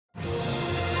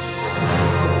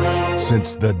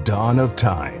Since the dawn of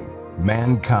time,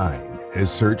 mankind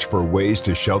has searched for ways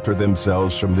to shelter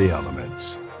themselves from the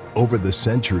elements. Over the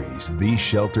centuries, these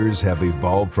shelters have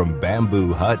evolved from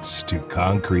bamboo huts to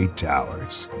concrete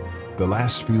towers. The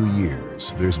last few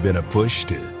years, there's been a push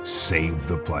to save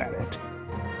the planet.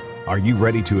 Are you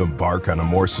ready to embark on a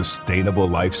more sustainable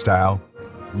lifestyle?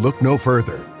 Look no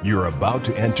further. You're about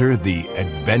to enter the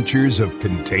adventures of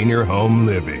container home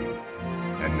living.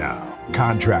 And now,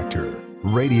 contractor,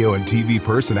 radio and TV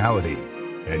personality,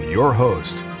 and your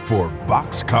host for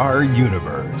Boxcar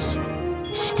Universe,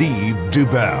 Steve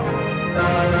Dubell.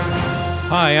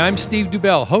 Hi, I'm Steve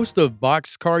Dubell, host of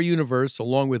Boxcar Universe,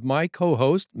 along with my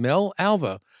co-host, Mel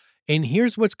Alva. And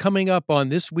here's what's coming up on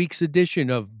this week's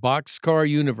edition of Boxcar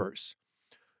Universe.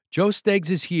 Joe Steggs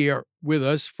is here with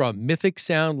us from Mythic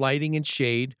Sound Lighting and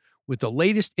Shade with the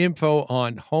latest info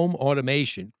on home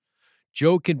automation.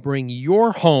 Joe can bring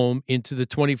your home into the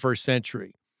 21st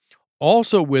century.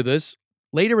 Also with us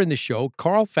later in the show,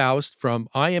 Karl Foust from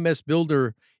IMS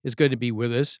Builder is going to be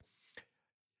with us.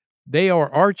 They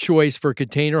are our choice for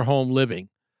container home living.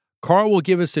 Karl will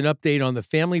give us an update on the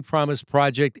Family Promise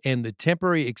project and the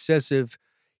temporary excessive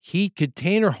heat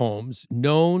container homes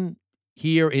known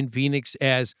here in Phoenix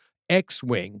as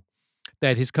XWing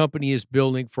that his company is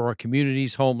building for our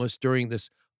community's homeless during this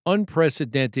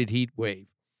unprecedented heat wave.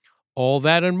 All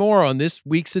that and more on this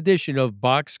week's edition of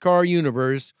Boxcar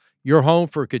Universe, your home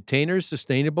for container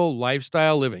sustainable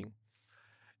lifestyle living.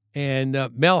 And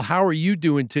Mel, how are you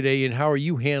doing today, and how are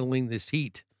you handling this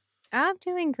heat? I'm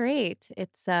doing great.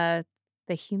 It's the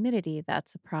humidity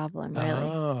that's a problem, really.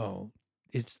 Oh,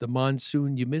 it's the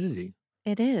monsoon humidity.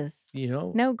 It is. You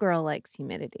know? No girl likes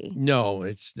humidity. No,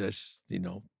 it's just,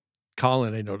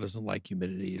 Colin, I know, doesn't like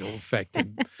humidity. It'll affect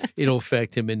him. It'll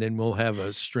affect him, and then we'll have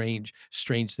a strange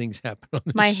things happen on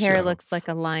the My hair show. looks like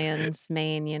a lion's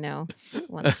mane,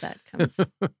 once that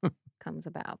comes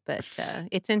about. But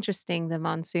it's interesting, the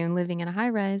monsoon living in a high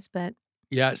rise, but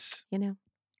Yes. And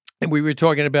we were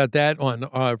talking about that on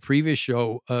our previous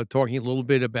show, talking a little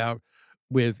bit about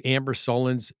with Amber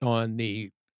Sullins on the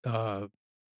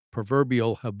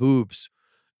proverbial haboobs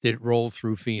that roll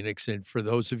through Phoenix. And for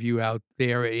those of you out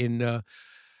there in our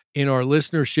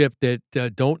listenership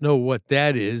that don't know what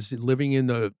that is, living in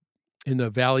the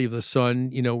Valley of the Sun,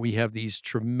 we have these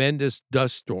tremendous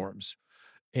dust storms,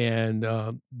 and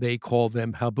they call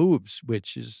them haboobs,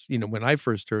 which is, when I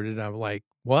first heard it, I'm like,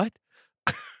 what?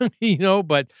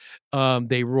 But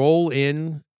they roll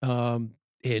in, and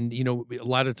a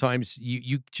lot of times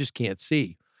you just can't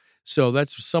see. So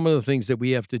that's some of the things that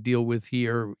we have to deal with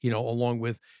here, along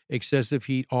with excessive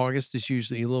heat. August is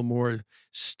usually a little more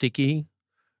sticky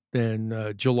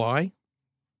than July.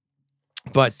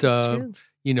 But, this is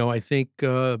true. I think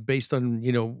based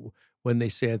on, when they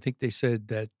say, I think they said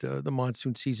that the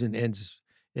monsoon season ends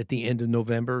at the end of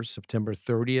November, September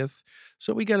 30th.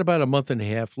 So we got about a month and a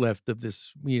half left of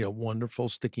this, wonderful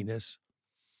stickiness.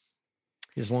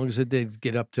 As long as it did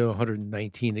get up to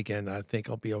 119 again, I think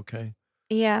I'll be okay.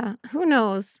 Yeah. Who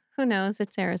knows?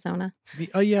 It's Arizona.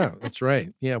 Oh, yeah, that's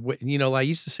right. Yeah. I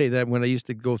used to say that when I used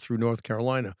to go through North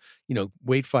Carolina,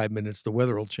 wait 5 minutes, the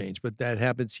weather will change. But that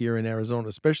happens here in Arizona,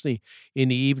 especially in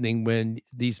the evening when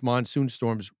these monsoon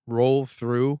storms roll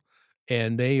through,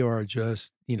 and they are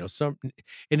just,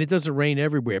 and it doesn't rain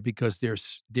everywhere because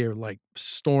they're like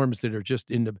storms that are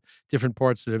just in the different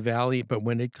parts of the valley. But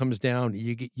when it comes down,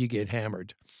 you get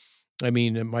hammered. I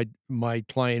mean, my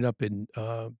client up in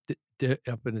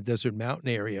the Desert Mountain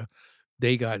area,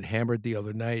 they got hammered the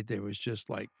other night. There was just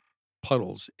like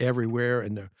puddles everywhere,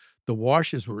 and the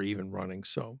washes were even running.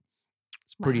 So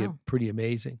it's Wow. pretty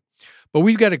amazing. But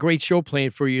we've got a great show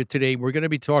planned for you today. We're going to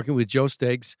be talking with Joe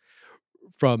Steggs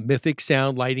from Mythic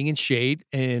Sound Lighting and Shade,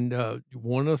 and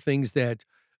one of the things that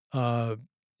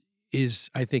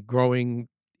is, I think, growing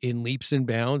in leaps and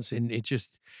bounds, and it's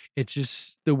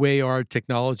just the way our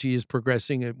technology is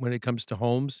progressing when it comes to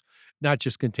homes, not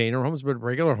just container homes, but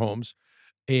regular homes,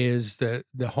 is the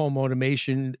home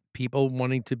automation, people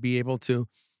wanting to be able to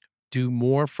do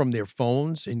more from their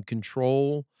phones and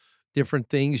control different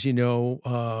things,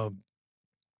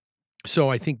 so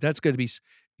I think that's going to be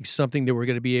something that we're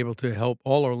going to be able to help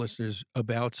all our listeners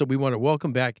about. So we want to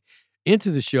welcome back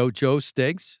into the show, Joe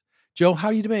Steggs. Joe, how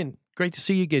you doing? Great to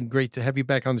see you again. Great to have you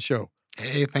back on the show.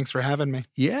 Hey, thanks for having me.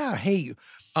 Yeah. Hey,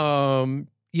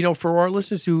 for our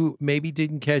listeners who maybe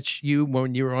didn't catch you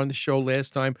when you were on the show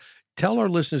last time, tell our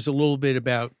listeners a little bit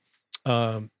about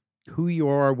who you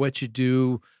are, what you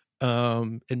do,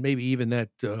 and maybe even that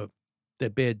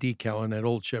that bad decal on that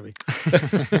old Chevy.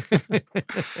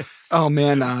 Oh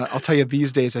man, I'll tell you,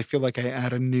 these days I feel like I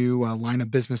add a new line of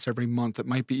business every month. It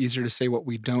might be easier to say what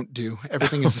we don't do.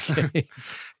 Everything is Okay.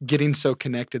 getting so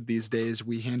connected these days.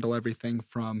 We handle everything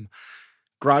from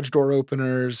garage door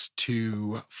openers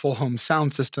to full home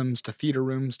sound systems to theater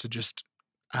rooms to just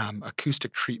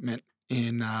acoustic treatment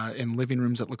in living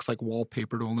rooms that looks like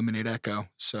wallpaper to eliminate echo.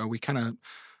 So we kind of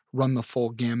run the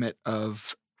full gamut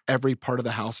of every part of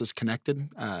the house is connected.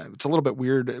 It's a little bit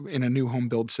weird in a new home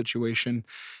build situation.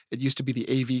 It used to be the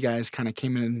AV guys kind of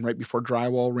came in right before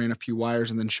drywall, ran a few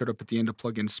wires, and then showed up at the end to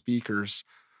plug in speakers.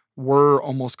 We're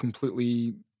almost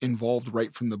completely involved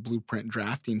right from the blueprint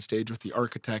drafting stage with the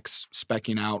architects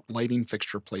specking out lighting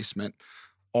fixture placement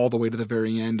all the way to the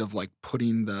very end of like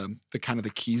putting the kind of the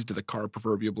keys to the car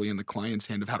proverbially in the client's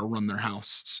hand of how to run their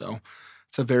house. So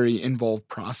it's a very involved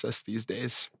process these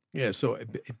days. Yeah, so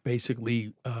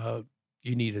basically,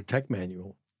 you need a tech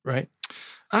manual, right?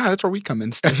 That's where we come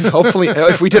in, Steve. Hopefully,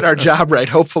 if we did our job right,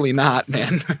 hopefully not,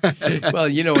 man. Well,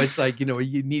 it's like,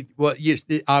 you need, well, yes,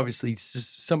 obviously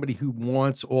somebody who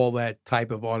wants all that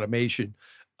type of automation,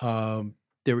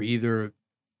 they're either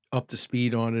up to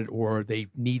speed on it or they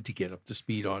need to get up to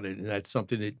speed on it. And that's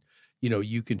something that,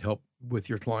 you can help with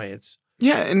your clients.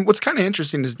 Yeah, and what's kind of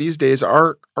interesting is these days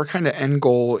our kind of end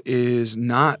goal is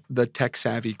not the tech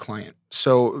savvy client.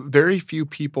 So very few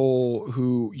people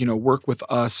who work with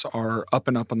us are up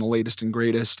and up on the latest and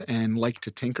greatest and like to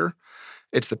tinker.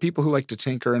 It's the people who like to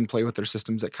tinker and play with their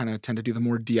systems that kind of tend to do the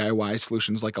more DIY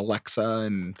solutions like Alexa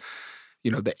and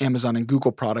the Amazon and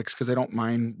Google products because they don't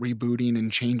mind rebooting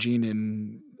and changing.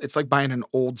 And it's like buying an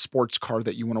old sports car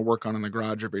that you want to work on in the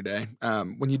garage every day.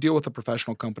 When you deal with a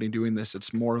professional company doing this,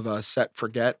 it's more of a set,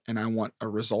 forget, and I want a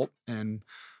result and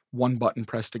one button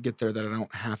press to get there that I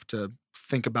don't have to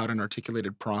think about an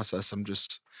articulated process. I'm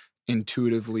just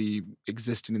intuitively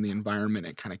existing in the environment.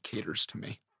 It kind of caters to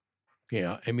me.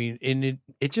 Yeah. I mean, and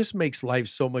it just makes life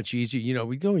so much easier.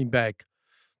 We're going back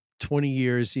 20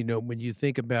 years, when you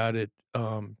think about it,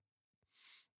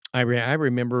 I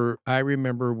remember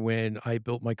when I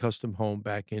built my custom home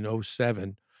back in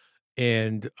 '07,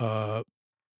 and the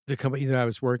company that I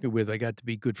was working with, I got to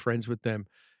be good friends with them.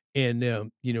 And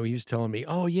he was telling me,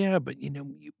 "Oh yeah, but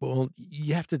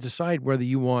you have to decide whether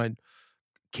you want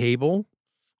cable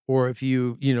or if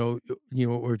or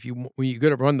if when you're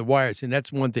going to run the wires." And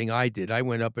that's one thing I did. I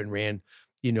went up and ran,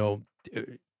 you know, uh,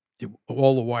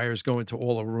 all the wires going to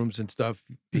all the rooms and stuff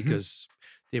Mhm. because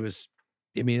there was.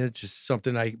 I mean, it's just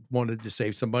something I wanted to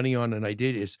save some money on, and I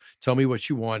did. Is tell me what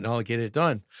you want, and I'll get it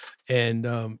done. And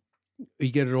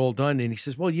we get it all done, and he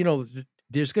says, "Well,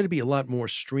 there's going to be a lot more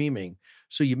streaming,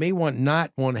 so you may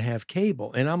not want to have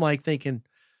cable." And I'm like thinking,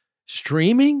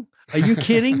 streaming? Are you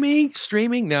kidding me?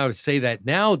 Streaming? Now to say that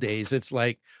nowadays, it's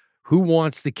like, who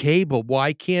wants the cable?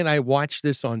 Why can't I watch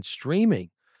this on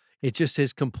streaming? It just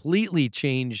has completely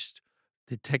changed.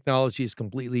 The technology has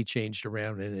completely changed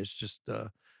around, and it's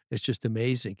just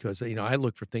amazing because I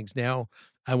look for things now.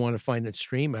 I want to find it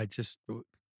stream.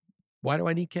 Why do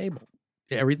I need cable?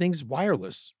 Everything's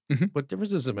wireless. Mhm. What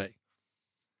difference does it make?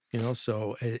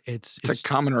 So It's a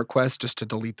common request just to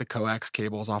delete the coax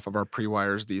cables off of our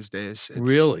pre-wires these days.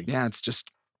 Really? Yeah, it's just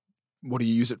what do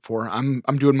you use it for? I'm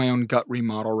doing my own gut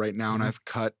remodel right now, and Mhm. I've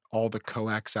cut all the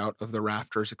coax out of the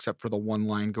rafters except for the one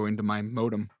line going to my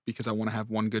modem because I want to have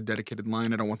one good dedicated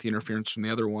line. I don't want the interference from the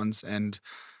other ones, and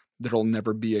there'll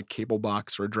never be a cable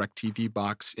box or a direct TV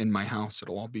box in my house.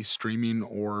 It'll all be streaming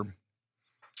or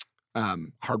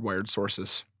hardwired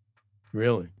sources.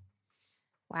 Really?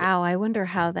 Wow, I wonder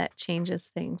how that changes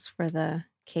things for the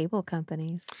cable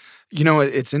companies.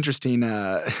 It's interesting.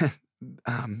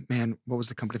 Man, what was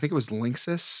the company? I think it was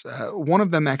Linksys. One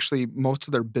of them actually, most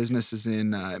of their business is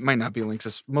in, it might not be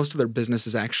Linksys. Most of their business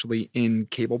is actually in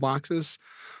cable boxes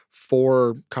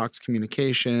for Cox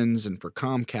Communications and for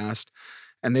Comcast.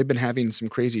 And they've been having some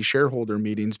crazy shareholder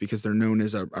meetings because they're known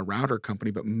as a router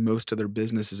company, but most of their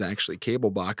business is actually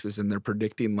cable boxes. And they're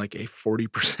predicting like a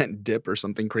 40% dip or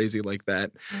something crazy like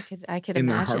that I could in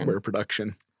their imagine. hardware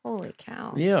production. Holy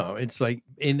cow. Yeah, it's like,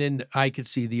 and then I could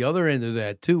see the other end of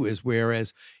that too, is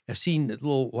whereas I've seen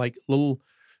little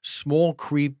small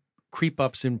creep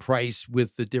ups in price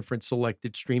with the different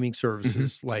selected streaming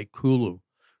services like Hulu.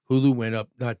 Hulu went up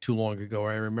not too long ago.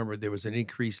 I remember there was an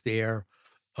increase there.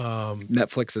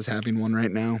 Netflix is having one right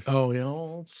now. Oh,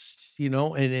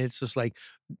 and it's just like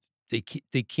they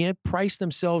can't price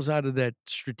themselves out of that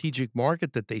strategic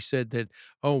market that they said that,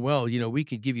 oh, well, we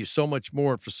could give you so much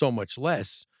more for so much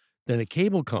less than a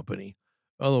cable company.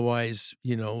 Otherwise,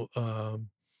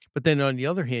 but then on the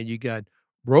other hand, you got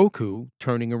Roku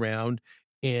turning around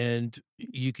and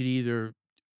you could either,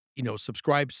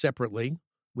 subscribe separately,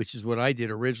 which is what I did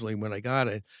originally when I got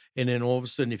it. And then all of a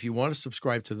sudden, if you want to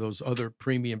subscribe to those other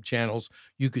premium channels,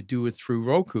 you could do it through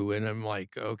Roku. And I'm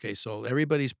like, okay, so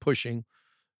everybody's pushing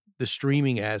the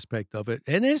streaming aspect of it.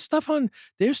 And there's stuff on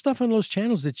those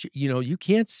channels that you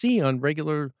can't see on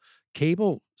regular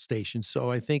cable stations.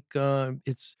 So I think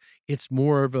it's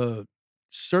more of a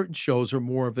certain shows are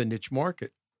more of a niche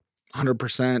market.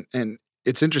 100%. And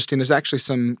it's interesting. There's actually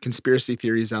some conspiracy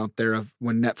theories out there of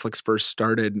when Netflix first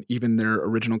started, even their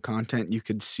original content, you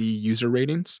could see user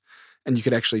ratings and you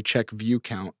could actually check view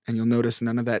count, and you'll notice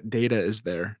none of that data is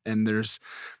there. And there's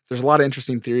a lot of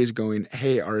interesting theories going,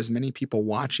 hey, are as many people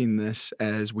watching this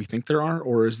as we think there are,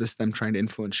 or is this them trying to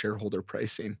influence shareholder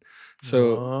pricing?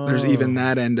 So there's even Oh.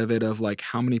 that end of it of like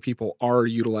how many people are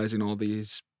utilizing all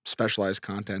these specialized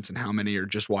contents and how many are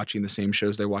just watching the same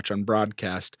shows they watch on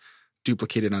broadcast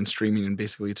duplicated on streaming, and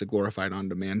basically it's a glorified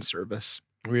on-demand service.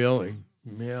 Really?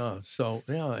 Yeah. So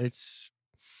yeah, it's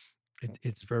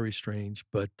very strange.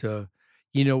 But the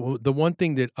one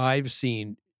thing that I've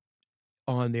seen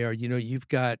on there, you've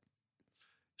got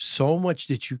so much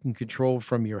that you can control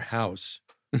from your house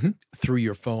Mhm. through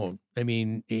your phone. I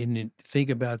mean,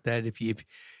 think about that.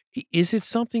 Is it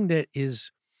something that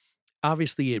is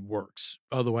obviously it works,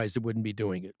 otherwise it wouldn't be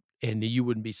doing it, and you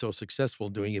wouldn't be so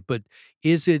successful doing it. But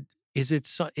is it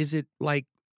like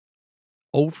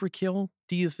overkill,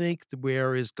 do you think?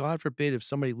 Whereas, God forbid, if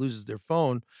somebody loses their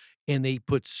phone and they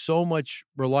put so much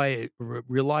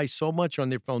rely so much on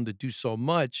their phone to do so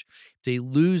much, they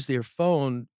lose their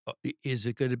phone. Is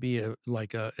it going to be an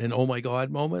oh my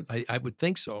God moment? I would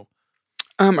think so.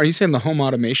 Are you saying the home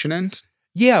automation end?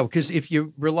 Yeah, because if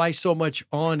you rely so much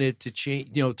on it to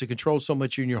change, to control so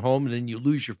much in your home, and then you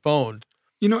lose your phone.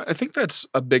 I think that's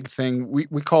a big thing.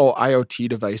 We call IoT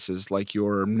devices like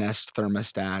your Nest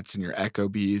thermostats and your Echo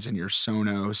Bees and your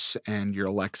Sonos and your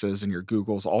Alexas and your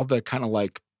Googles, all the kind of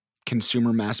like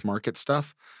consumer mass market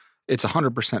stuff. It's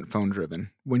 100% phone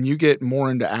driven. When you get more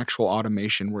into actual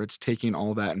automation where it's taking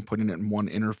all that and putting it in one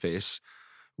interface,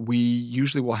 we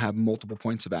usually will have multiple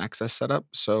points of access set up.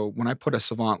 So when I put a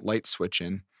Savant light switch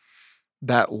in,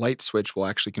 that light switch will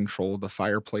actually control the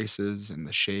fireplaces and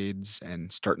the shades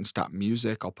and start and stop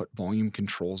music. I'll put volume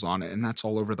controls on it, and that's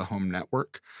all over the home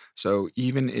network. So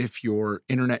even if your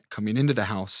internet coming into the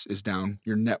house is down,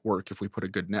 your network, if we put a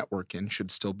good network in, should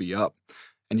still be up.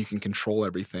 And you can control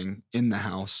everything in the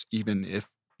house, even if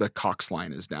the Cox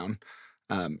line is down.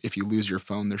 If you lose your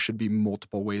phone, there should be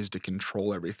multiple ways to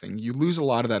control everything. You lose a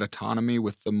lot of that autonomy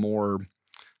with the more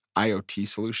IoT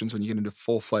solutions. When you get into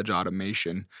full-fledged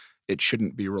automation, it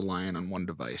shouldn't be relying on one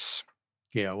device.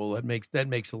 Yeah, well, that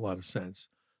makes a lot of sense.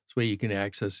 This way you can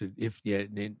access it if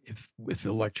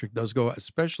electric does go,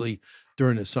 especially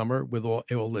during the summer with all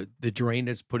the drain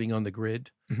it's putting on the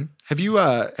grid. Mhm. Have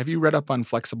you read up on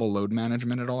flexible load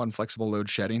management at all and flexible load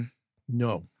shedding?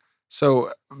 No.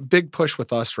 So, big push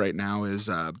with us right now is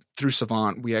through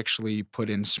Savant, we actually put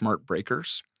in smart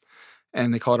breakers,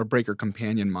 and they call it a breaker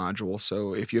companion module.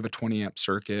 So if you have a 20 amp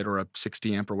circuit or a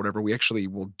 60 amp or whatever, we actually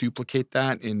will duplicate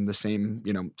that in the same,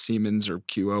 Siemens or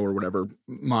QO or whatever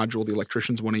module the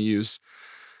electricians want to use.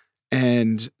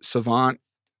 And Savant,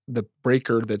 the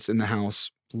breaker that's in the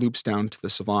house, loops down to the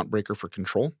Savant breaker for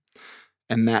control.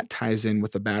 And that ties in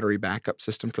with the battery backup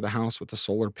system for the house, with the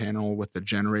solar panel, with the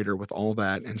generator, with all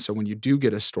that. And so when you do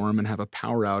get a storm and have a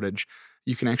power outage,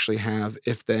 you can actually have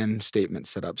if then statement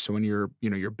set up. So when your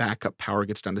backup power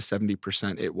gets down to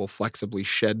 70%, it will flexibly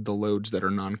shed the loads that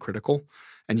are non-critical.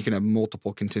 And you can have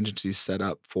multiple contingencies set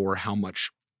up for how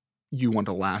much you want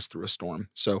to last through a storm.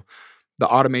 So the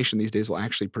automation these days will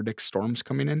actually predict storms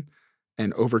coming in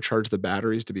and overcharge the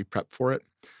batteries to be prepped for it.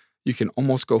 You can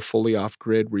almost go fully off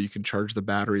grid where you can charge the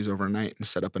batteries overnight and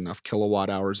set up enough kilowatt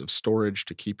hours of storage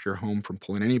to keep your home from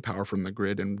pulling any power from the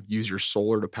grid and use your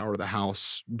solar to power the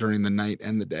house during the night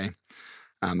and the day.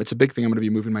 It's a big thing I'm going to be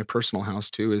moving my personal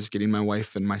house to is getting my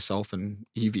wife and myself an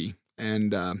EV. And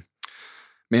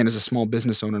man, as a small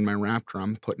business owner in my Raptor,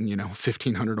 I'm putting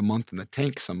 1,500 a month in the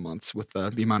tank some months with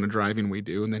the amount of driving we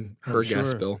do, and then I'm her gas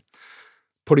sure. bill.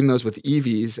 Putting those with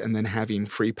EVs and then having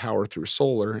free power through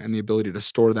solar and the ability to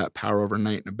store that power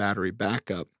overnight in a battery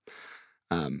backup,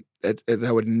 that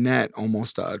would net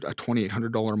almost a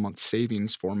 $2,800 a month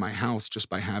savings for my house just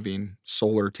by having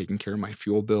solar taking care of my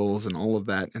fuel bills and all of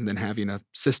that, and then having a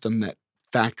system that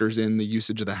factors in the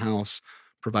usage of the house,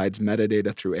 provides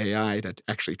metadata through AI to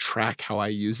actually track how I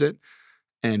use it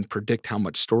and predict how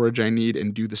much storage I need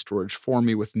and do the storage for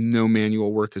me with no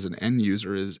manual work as an end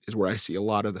user is where I see a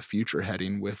lot of the future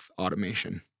heading with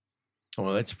automation.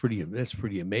 Oh, that's pretty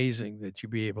amazing that you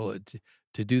be able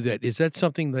to do that. Is that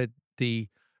something that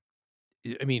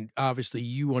I mean, obviously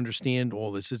you understand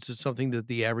all this. Is it something that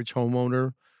the average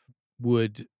homeowner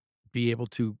would be able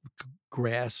to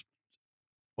grasp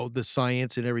all the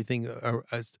science and everything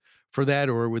as for that,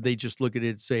 or would they just look at it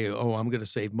and say, "Oh, I'm going to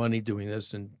save money doing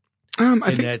this,"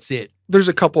 I think that's it? there's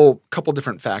a couple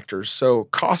different factors. So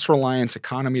cost reliance,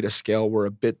 economy to scale, we're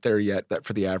a bit there yet that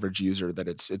for the average user that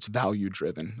it's value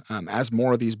driven. As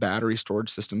more of these battery storage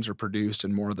systems are produced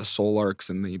and more of the solarcs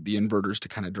and the inverters to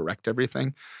kind of direct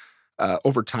everything,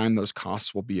 over time those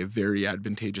costs will be a very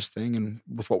advantageous thing. And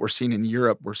with what we're seeing in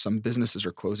Europe, where some businesses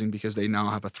are closing because they now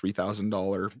have a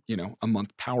 $3,000 a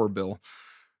month power bill,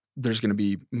 there's going to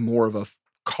be more of a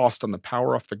cost on the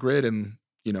power off the grid, and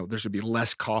there's going to be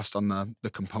less cost on the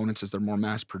components as they're more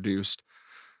mass produced.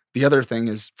 The other thing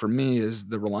is for me is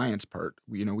the reliance part.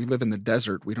 We live in the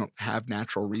desert. We don't have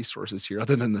natural resources here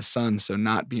other than the sun. So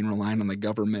not being reliant on the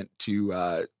government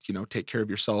to take care of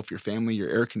yourself, your family, your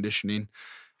air conditioning.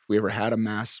 If we ever had a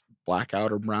mass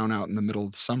blackout or brownout in the middle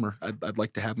of the summer, I'd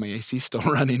like to have my AC still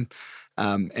running.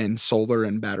 And solar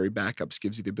and battery backups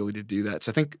gives you the ability to do that.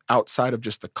 So I think outside of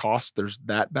just the cost, there's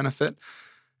that benefit.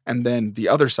 And then the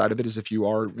other side of it is if you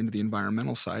are into the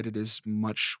environmental side, it is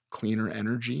much cleaner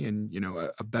energy and,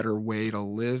 a better way to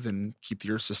live and keep the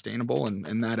earth sustainable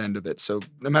and that end of it. So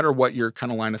no matter what your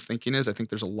kind of line of thinking is, I think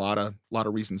there's a lot of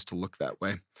reasons to look that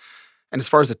way. And as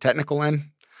far as the technical end,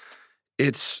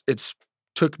 it's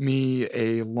took me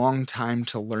a long time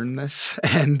to learn this,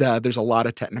 and there's a lot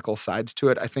of technical sides to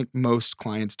it. I think most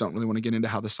clients don't really want to get into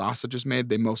how the sausage is made.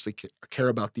 They mostly care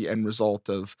about the end result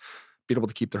of being able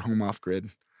to keep their home off grid,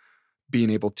 being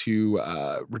able to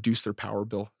reduce their power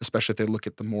bill, especially if they look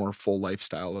at the more full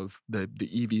lifestyle of the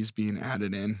EVs being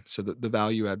added in. So the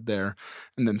value add there,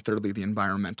 and then thirdly, the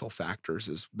environmental factors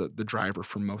is the driver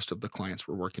for most of the clients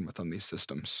we're working with on these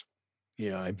systems.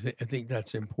 Yeah, I think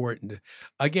that's important.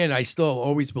 Again, I still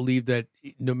always believe that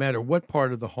no matter what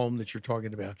part of the home that you're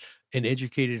talking about, an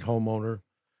educated homeowner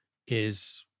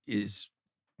is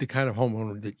the kind of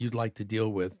homeowner that you'd like to deal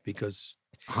with because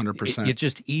it's 100%.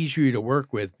 just easier to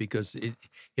work with because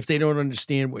if they don't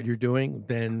understand what you're doing,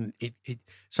 then it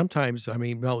sometimes, I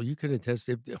mean, Mel, you could attest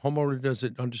if the homeowner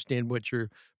doesn't understand what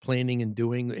you're planning and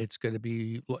doing, it's going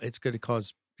to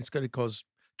cause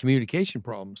communication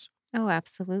problems. Oh,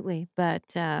 absolutely.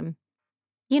 But I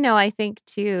think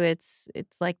too, it's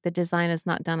like the design is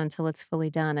not done until it's fully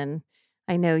done. And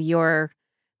I know your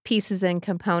pieces and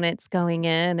components going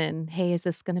in and hey, is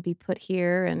this going to be put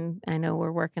here? And I know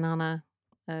we're working on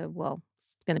well,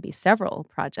 it's going to be several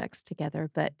projects together,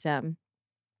 but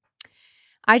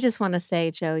I just want to say,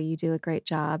 Joe, you do a great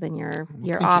job in Well, your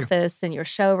thank you. office and your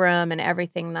showroom and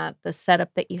everything that the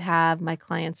setup that you have. My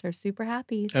clients are super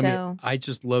happy. I mean, So I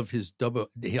just love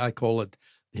I call it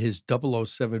his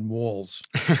 007 walls,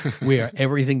 where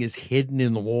everything is hidden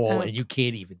in the wall oh, and you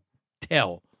can't even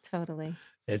tell. totally.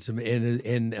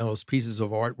 And those pieces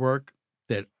of artwork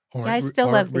that Yeah, I still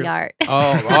love the art.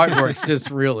 oh, artwork's just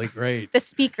really great. The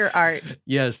speaker art.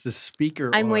 Yes, the speaker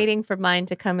I'm art. waiting for mine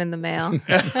to come in the mail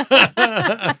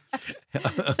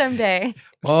someday.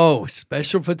 Oh,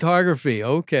 special photography.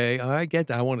 Okay, I get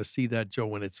that. I want to see that, Joe,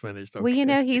 when it's finished. Well,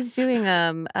 Okay. he's doing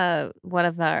one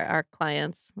of our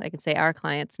clients, I can say our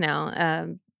clients now.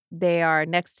 They are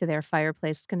next to their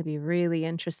fireplace. It's going to be really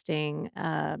interesting.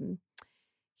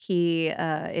 He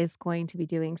is going to be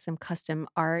doing some custom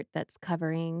art that's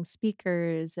covering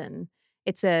speakers, and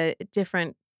it's a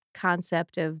different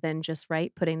concept of than just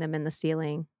putting them in the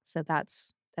ceiling. So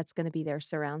that's going to be their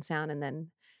surround sound, and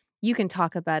then you can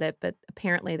talk about it. But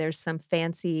apparently, there's some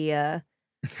fancy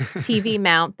TV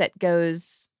mount that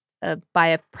goes by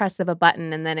a press of a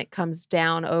button, and then it comes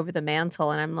down over the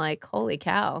mantle. And I'm like, holy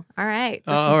cow! All right,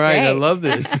 this All is right, I great. love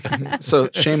this. So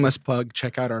shameless plug,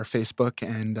 check out our Facebook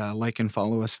and like and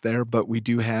follow us there. But we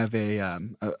do have a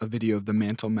video of the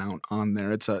mantle mount on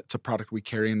there. It's a product we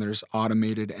carry, and there's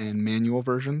automated and manual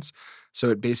versions. So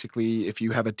it basically, if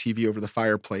you have a TV over the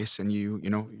fireplace and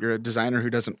you're a designer who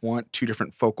doesn't want two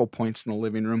different focal points in the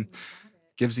living room,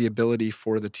 gives the ability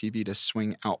for the TV to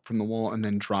swing out from the wall and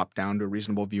then drop down to a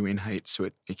reasonable viewing height. So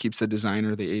it keeps the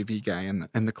designer, the AV guy, and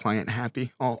the client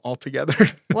happy all together.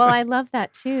 Well, I love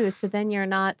that too. So then you're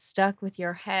not stuck with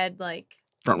your head like,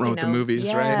 Front row at the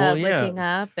movies, right? Well, yeah. looking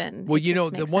up, and Well, it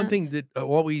just the makes one thing sense.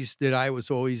 that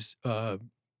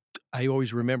I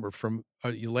always remember from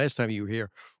your last time you were here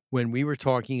when we were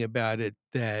talking about it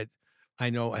that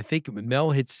I think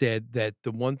Mel had said that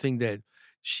the one thing that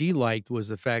she liked was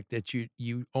the fact that you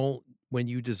don't when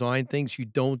you design things you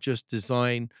don't just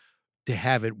design to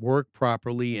have it work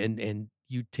properly and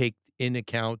you take in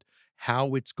account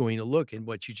how it's going to look. And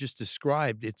what you just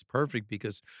described, it's perfect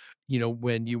because,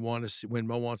 when you want to see, when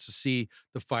Mo wants to see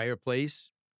the fireplace,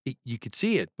 you could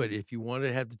see it. But if you want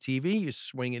to have the TV, you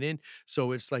swing it in.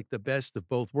 So it's like the best of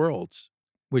both worlds,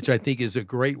 which I think is a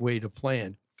great way to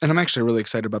plan. And I'm actually really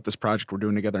excited about this project we're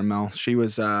doing together, Mel. She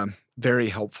was very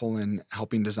helpful in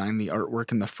helping design the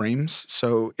artwork and the frames.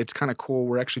 So it's kind of cool.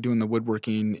 We're actually doing the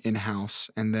woodworking in-house,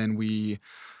 and then we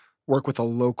work with a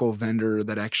local vendor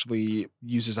that actually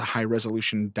uses a high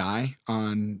resolution dye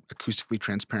on acoustically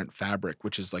transparent fabric,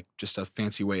 which is like just a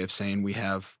fancy way of saying we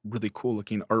have really cool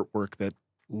looking artwork that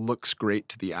looks great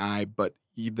to the eye, but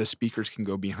the speakers can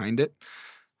go behind it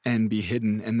and be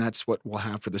hidden. And that's what we'll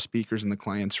have for the speakers in the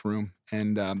client's room.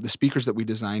 And the speakers that we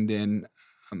designed in,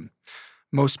 um,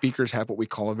 most speakers have what we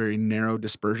call a very narrow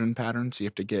dispersion pattern. So you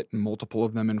have to get multiple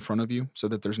of them in front of you so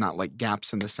that there's not like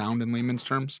gaps in the sound in layman's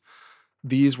terms.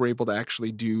 These were able to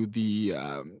actually do the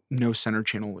no center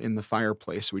channel in the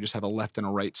fireplace. So we just have a left and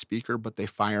a right speaker, but they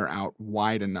fire out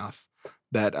wide enough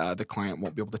that the client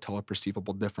won't be able to tell a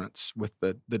perceivable difference with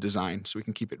the design. So we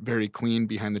can keep it very clean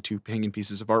behind the two hanging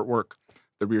pieces of artwork.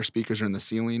 The rear speakers are in the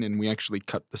ceiling, and we actually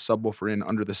cut the subwoofer in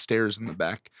under the stairs in the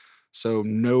back. So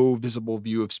no visible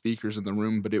view of speakers in the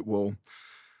room, but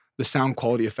the sound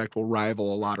quality effect will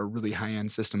rival a lot of really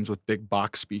high-end systems with big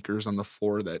box speakers on the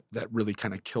floor that really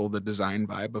kind of kill the design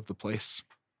vibe of the place.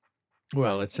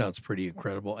 Well, it sounds pretty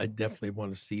incredible. I definitely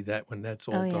want to see that when that's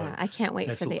all Oh, done. yeah. I can't wait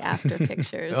That's for a the lot. after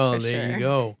pictures Oh, for there you sure.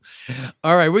 go.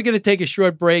 All right, we're going to take a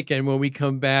short break, and when we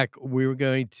come back, we're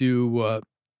going to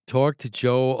talk to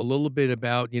Joe a little bit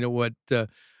about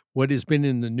what has been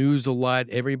in the news a lot.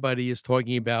 Everybody is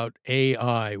talking about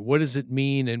AI. What does it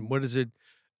mean, and what is it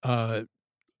uh,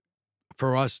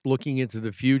 for us looking into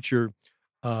the future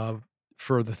uh,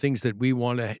 for the things that we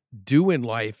want to do in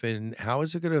life, and how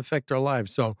is it going to affect our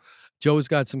lives? So Joe's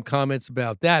got some comments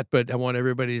about that, but I want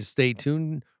everybody to stay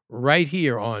tuned right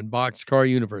here on Boxcar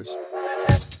Universe.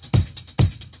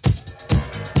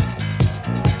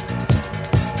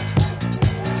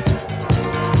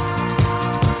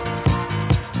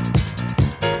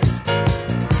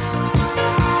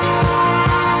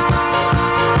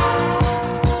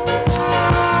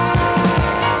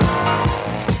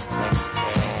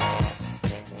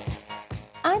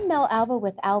 I'm Mel Alva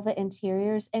with Alva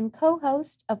Interiors and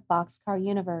co-host of Boxcar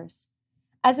Universe.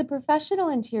 As a professional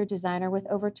interior designer with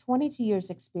over 22 years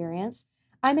experience,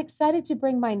 I'm excited to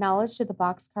bring my knowledge to the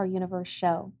Boxcar Universe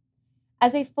show.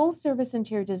 As a full-service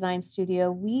interior design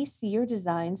studio, we see your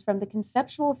designs from the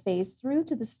conceptual phase through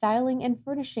to the styling and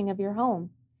furnishing of your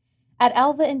home. At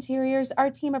Alva Interiors, our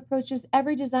team approaches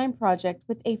every design project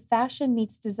with a fashion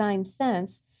meets design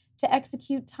sense to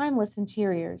execute timeless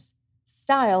interiors.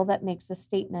 Style that makes a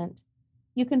statement.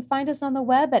 You can find us on the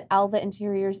web at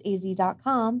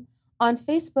alvainteriorsaz.com, on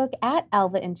Facebook at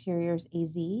Alva Interiors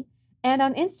AZ, and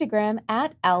on Instagram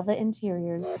at Alva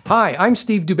Interiors. Hi, I'm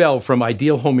Steve Dubell from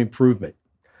Ideal Home Improvement.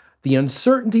 The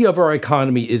uncertainty of our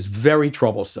economy is very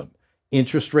troublesome.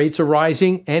 Interest rates are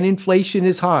rising and inflation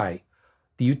is high.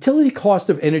 The utility cost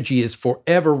of energy is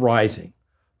forever rising.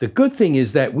 The good thing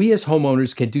is that we as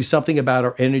homeowners can do something about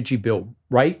our energy bill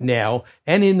right now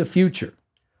and in the future.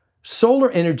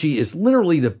 Solar energy is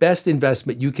literally the best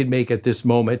investment you can make at this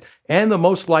moment and the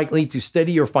most likely to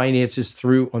steady your finances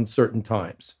through uncertain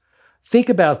times. Think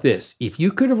about this. If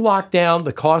you could have locked down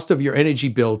the cost of your energy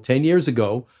bill 10 years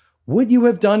ago, would you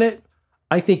have done it?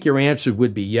 I think your answer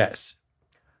would be yes.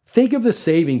 Think of the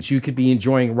savings you could be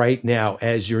enjoying right now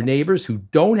as your neighbors who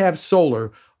don't have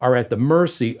solar are at the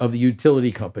mercy of the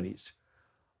utility companies.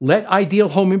 Let Ideal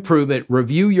Home Improvement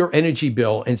review your energy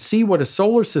bill and see what a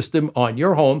solar system on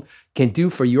your home can do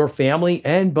for your family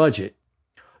and budget.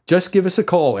 Just give us a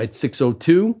call at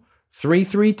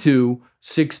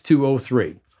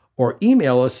 602-332-6203 or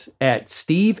email us at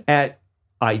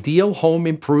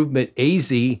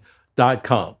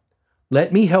steve@idealhomeimprovementaz.com.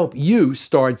 Let me help you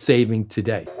start saving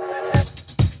today.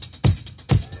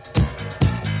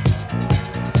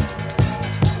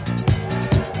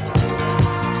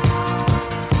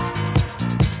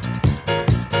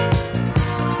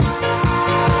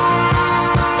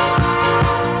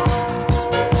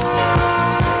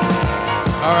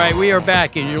 All right, we are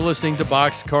back, and you're listening to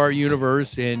Boxcar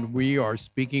Universe, and we are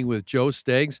speaking with Joe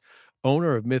Steggs,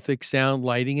 owner of Mythic Sound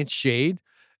Lighting and Shade.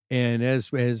 And as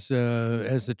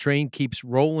the train keeps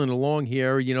rolling along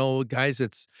here, guys,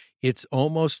 it's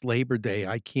almost Labor Day.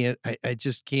 I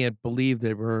just can't believe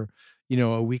that we're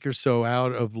a week or so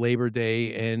out of Labor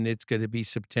Day, and it's going to be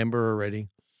September already.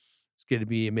 It's going to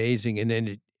be amazing, and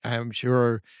then I'm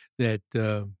sure that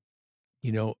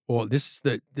or this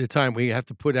is the time we have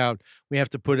to put out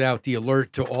the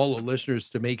alert to all the listeners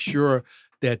to make sure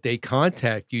that they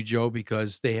contact you, Joe,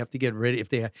 because they have to get ready. If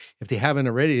they haven't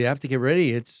already, they have to get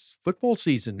ready. It's football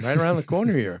season right around the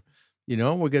corner here. We're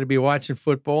going to be watching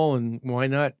football, and why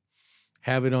not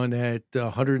have it on that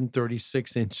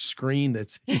 136-inch screen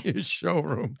that's in your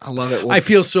showroom? I love it. I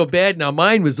feel so bad now.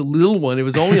 Mine was a little one. It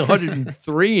was only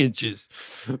 103 inches.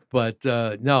 But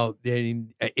no,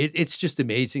 it's just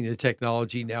amazing, the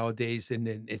technology nowadays. And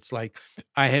then it's like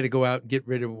I had to go out and get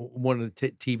rid of one of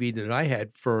the TV that I had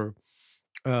from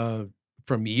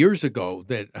years ago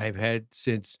that I've had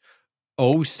since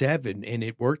 '07, and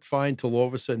it worked fine till all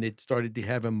of a sudden it started to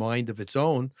have a mind of its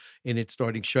own, and it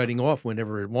started shutting off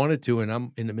whenever it wanted to. And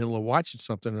I'm in the middle of watching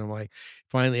something, and I'm like,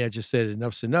 finally, I just said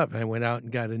enough's enough. I went out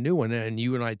and got a new one, and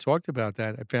you and I talked about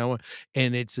that. I found one,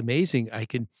 and it's amazing.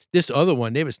 This other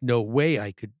one, there was no way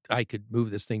I could move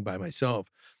this thing by myself.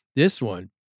 This one,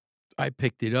 I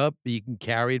picked it up. You can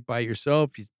carry it by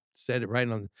yourself. You set it right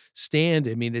on the stand.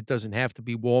 I mean, it doesn't have to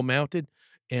be wall mounted.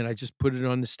 And I just put it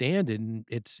on the stand, and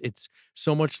it's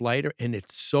so much lighter and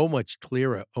it's so much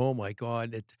clearer. Oh my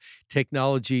God.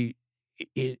 Technology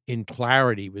in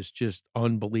clarity was just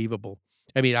unbelievable.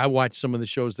 I mean, I watched some of the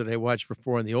shows that I watched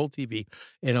before on the old TV,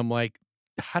 and I'm like,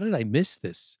 how did I miss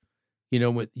this?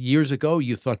 Years ago,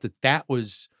 you thought that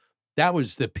was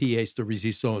the pièce de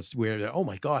résistance, where, oh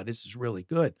my God, this is really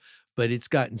good. But it's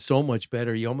gotten so much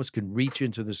better. You almost can reach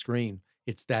into the screen.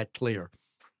 It's that clear.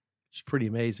 It's pretty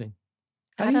amazing.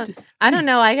 I don't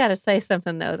know. I gotta say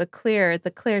something though. The clear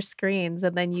screens,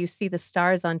 and then you see the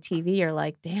stars on TV. You're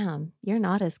like, damn, you're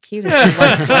not as cute as you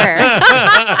once were.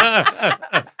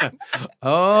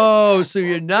 Oh, so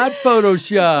you're not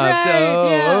photoshopped. Right,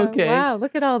 Oh, yeah. okay. Wow,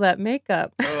 look at all that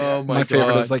makeup. Oh My my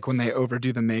favorite God. is like when they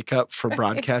overdo the makeup for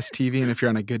broadcast TV, and if you're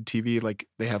on a good TV, like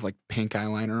they have like pink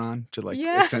eyeliner on to like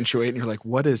Yeah. accentuate, and you're like,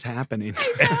 what is happening?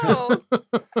 I know.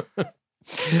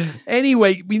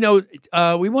 Anyway, we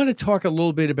want to talk a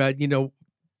little bit about,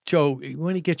 Joe, we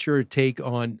want to get your take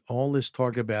on all this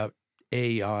talk about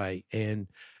AI. And,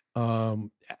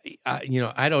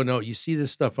 I don't know. You see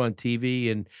this stuff on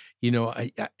TV, and,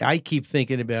 I keep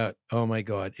thinking about, oh my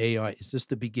God, AI, is this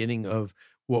the beginning of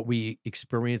what we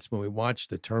experienced when we watched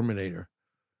The Terminator?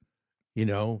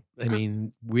 I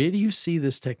mean, where do you see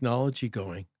this technology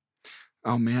going?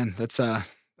 Oh man, that's a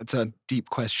deep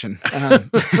question.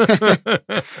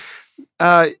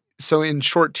 So in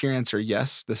short, to your answer,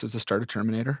 yes, this is the start of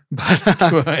Terminator,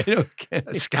 but Right. Okay.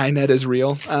 Skynet is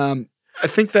real. I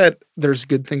think that there's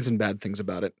good things and bad things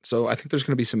about it. So I think there's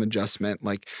going to be some adjustment.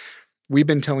 Like we've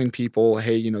been telling people,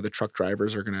 hey, the truck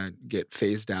drivers are going to get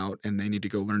phased out and they need to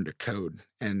go learn to code.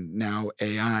 And now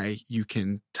AI, you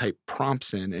can type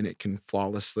prompts in and it can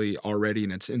flawlessly, already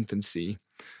in its infancy,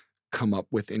 come up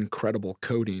with incredible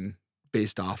coding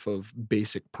based off of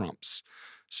basic prompts.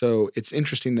 So it's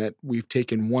interesting that we've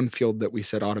taken one field that we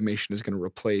said automation is going to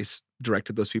replace,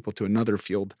 directed those people to another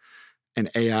field,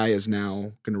 and AI is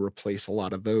now going to replace a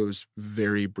lot of those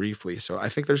very briefly. So I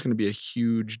think there's going to be a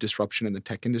huge disruption in the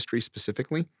tech industry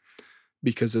specifically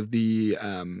because of the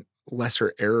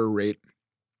lesser error rate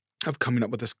of coming up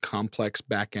with this complex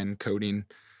back-end coding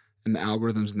and the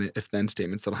algorithms and the if-then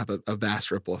statements that'll have a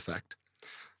vast ripple effect.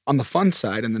 On the fun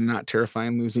side, and the not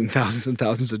terrifying losing thousands and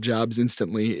thousands of jobs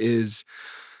instantly, is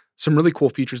some really cool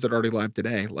features that are already live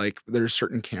today. Like there's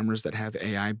certain cameras that have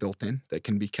AI built in that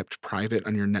can be kept private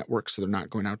on your network, so they're not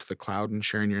going out to the cloud and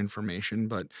sharing your information.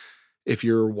 But if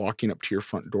you're walking up to your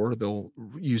front door, they'll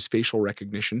use facial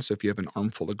recognition. So if you have an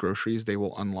armful of groceries, they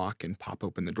will unlock and pop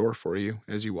open the door for you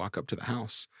as you walk up to the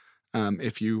house.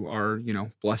 If you are,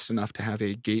 blessed enough to have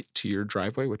a gate to your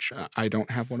driveway, which I don't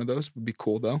have one of those, would be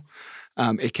cool though.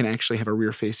 It can actually have a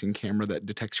rear-facing camera that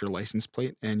detects your license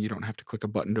plate, and you don't have to click a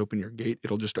button to open your gate.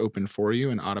 It'll just open for you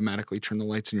and automatically turn the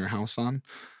lights in your house on,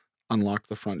 unlock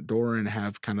the front door, and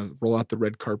have kind of roll out the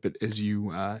red carpet as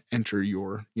you enter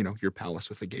your palace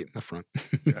with a gate in the front.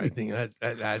 I think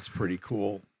that's pretty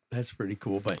cool. That's pretty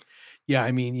cool. But yeah,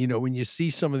 I mean, when you see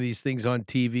some of these things on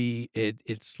TV,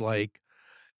 it's like,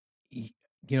 y-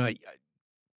 you know, I,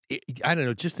 I don't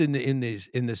know, just in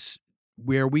this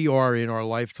where we are in our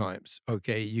lifetimes.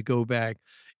 Okay, you go back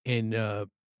and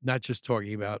not just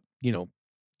talking about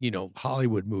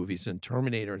Hollywood movies and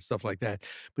Terminator and stuff like that,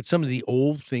 but some of the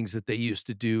old things that they used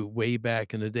to do way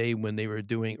back in the day when they were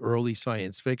doing early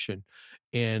science fiction,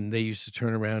 and they used to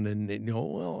turn around and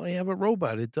well, I have a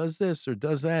robot, it does this or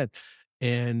does that,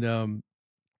 and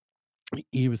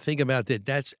you would think about that.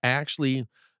 That's actually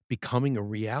becoming a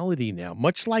reality now,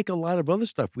 much like a lot of other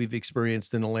stuff we've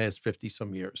experienced in the last 50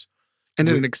 some years. And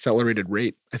at an accelerated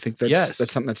rate. I think that's Yes.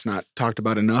 something that's not talked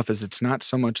about enough, is it's not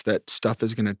so much that stuff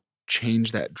is gonna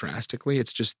change that drastically,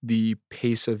 it's just the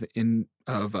pace of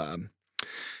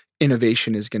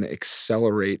innovation is gonna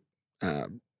accelerate,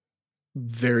 um,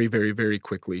 very, very, very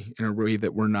quickly in a way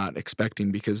that we're not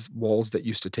expecting, because walls that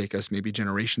used to take us maybe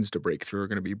generations to break through are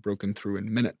gonna be broken through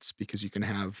in minutes, because you can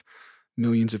have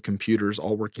millions of computers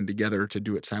all working together to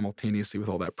do it simultaneously with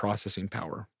all that processing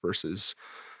power, versus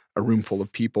a room full of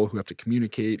people who have to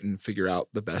communicate and figure out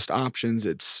the best options.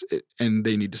 And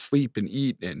they need to sleep and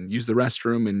eat and use the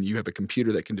restroom, and you have a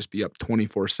computer that can just be up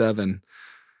 24/7,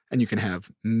 and you can have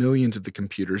millions of the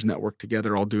computers networked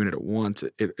together all doing it at once.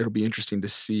 It'll be interesting to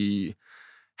see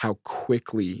how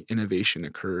quickly innovation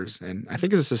occurs. And I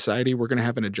think as a society, we're going to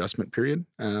have an adjustment period.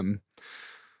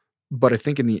 But I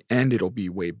think in the end, it'll be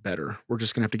way better. We're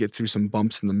just gonna have to get through some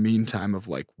bumps in the meantime of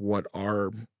like what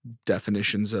our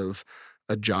definitions of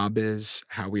a job is,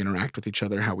 how we interact with each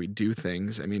other, how we do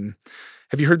things. I mean,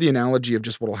 have you heard the analogy of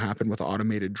just what'll happen with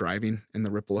automated driving and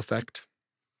the ripple effect?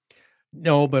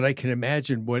 No, but I can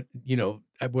imagine what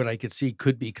I could see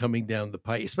could be coming down the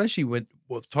pipe, especially when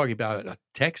we're talking about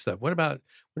tech stuff. What about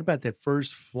that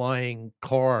first flying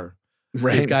car that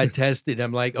Right. got tested?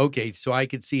 I'm like, okay, so I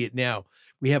could see it now.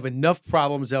 We have enough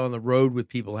problems out on the road with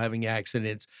people having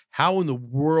accidents. How in the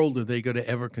world are they going to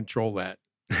ever control that?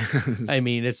 I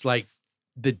mean, it's like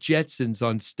the Jetsons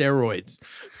on steroids.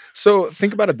 So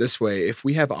think about it this way. If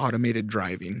we have automated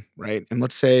driving, right? And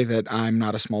let's say that I'm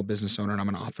not a small business owner and I'm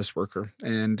an office worker,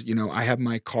 and I have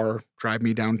my car drive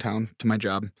me downtown to my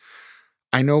job.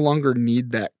 I no longer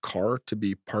need that car to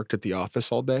be parked at the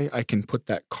office all day. I can put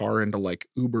that car into like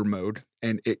Uber mode,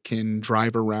 and it can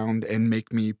drive around and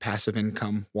make me passive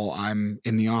income while I'm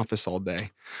in the office all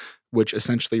day, which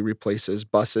essentially replaces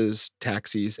buses,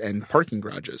 taxis, and parking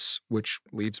garages, which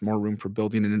leaves more room for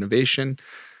building and innovation.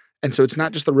 And so it's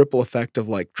not just the ripple effect of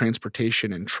like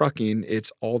transportation and trucking,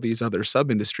 it's all these other sub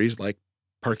industries like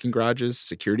parking garages,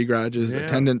 security garages, Yeah.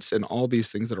 attendants, and all these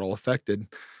things that are all affected.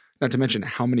 Not to mention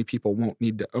how many people won't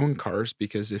need to own cars,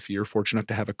 because if you're fortunate enough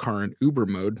to have a car in Uber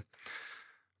mode,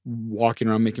 walking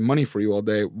around making money for you all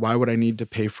day, why would I need to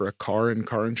pay for a car and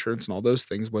car insurance and all those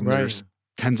things when there's Right.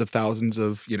 tens of thousands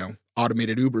of,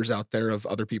 automated Ubers out there of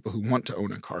other people who want to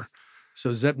own a car? So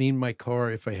does that mean my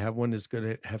car, if I have one, is going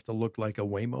to have to look like a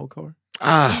Waymo car?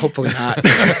 Hopefully not.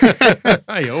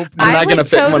 I hope I'm not. not gonna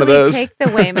fit one of those. take the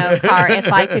Waymo car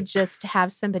if I could just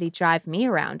have somebody drive me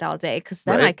around all day, because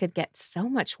then I Right. could get so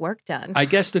much work done. I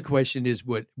guess the question is,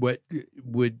 what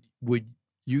would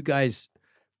you guys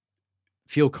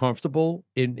feel comfortable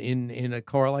in a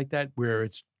car like that where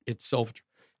it's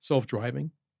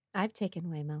self-driving? I've taken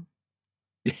Waymo.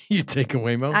 You take a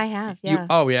Waymo? I have, You, yeah.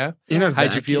 oh yeah. In a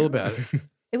How'd you feel vacuum. about it?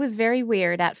 It was very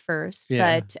weird at first,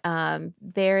 Yeah. but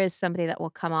there is somebody that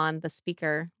will come on the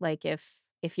speaker, like if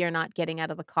you're not getting out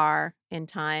of the car in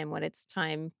time when it's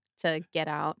time to get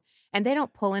out, and they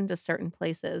don't pull into certain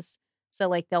places. So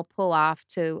like they'll pull off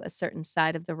to a certain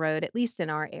side of the road, at least in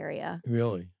our area.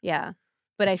 Really? Yeah.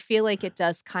 But I It's- feel like it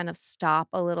does kind of stop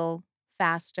a little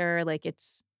faster. Like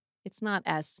it's not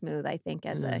as smooth, I think,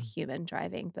 as Yeah. a human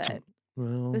driving, but it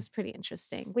Well, was pretty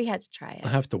interesting. We had to try I'll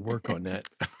it. have to work on that.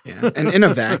 Yeah. And in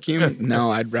a vacuum,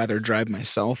 no, I'd rather drive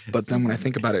myself. But then when I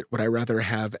think about it, would I rather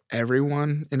have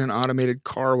everyone in an automated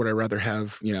car? Would I rather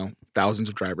have, thousands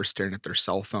of drivers staring at their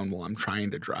cell phone while I'm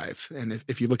trying to drive? And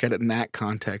if you look at it in that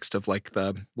context of like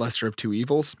the lesser of two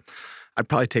evils, I'd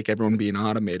probably take everyone being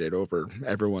automated over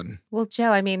everyone. Well,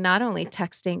 Joe, I mean, not only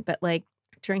texting, but like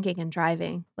drinking and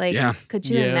driving. Like, Yeah. could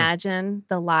you Yeah. imagine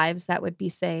the lives that would be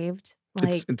saved?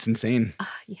 Like, It's insane.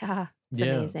 yeah, it's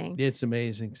Yeah, amazing. it's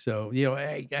amazing. So,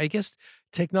 I guess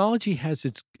technology has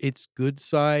its good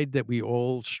side that we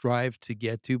all strive to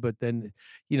get to, but then,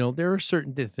 there are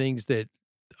certain things that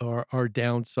are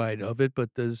downside of it,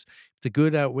 but does the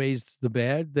good outweighs the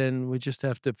bad, then we just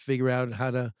have to figure out how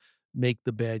to make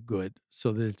the bad good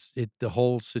so that the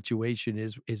whole situation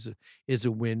is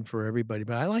a win for everybody.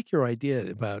 But I like your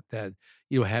idea about that,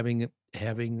 having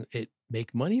it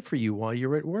make money for you while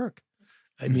you're at work.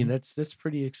 I mean, Mhm. that's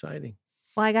pretty exciting.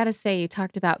 Well, I got to say, you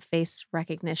talked about face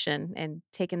recognition and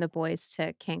taking the boys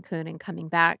to Cancun and coming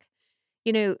back.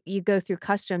 You go through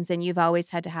customs and you've always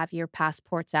had to have your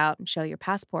passports out and show your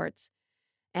passports.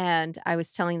 And I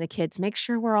was telling the kids, make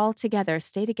sure we're all together,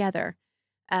 stay together.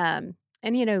 And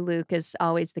Luke is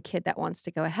always the kid that wants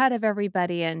to go ahead of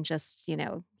everybody and just,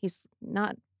 he's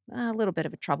not a little bit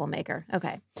of a troublemaker.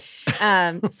 Okay.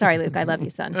 Sorry, Luke, I love you,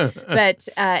 son. But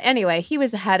anyway, he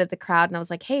was ahead of the crowd and I was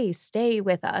like, hey, stay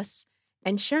with us.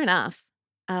 And sure enough,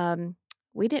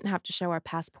 we didn't have to show our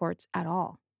passports at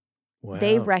all.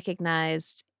 They Wow.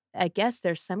 recognized I guess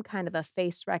there's some kind of a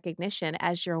face recognition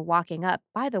as you're walking up.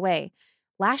 By the way,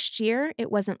 last year,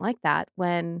 it wasn't like that.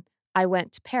 When I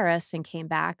went to Paris and came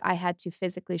back, I had to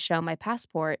physically show my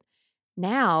passport.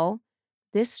 Now,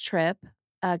 this trip,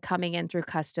 coming in through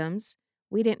customs,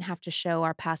 we didn't have to show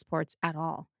our passports at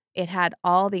all. It had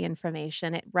all the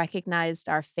information. It recognized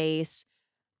our face.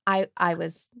 I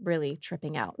was really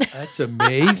tripping out. That's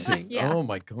amazing. Yeah. Oh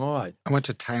my God. I went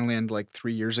to Thailand like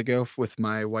 3 years ago with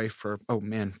my wife for,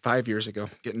 5 years ago,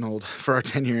 getting old, for our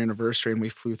 10-year anniversary, and we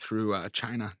flew through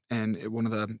China. And one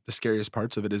of the scariest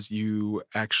parts of it is you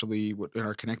actually, in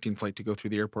our connecting flight to go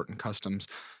through the airport and customs,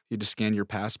 you just scan your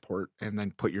passport and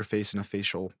then put your face in a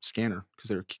facial scanner because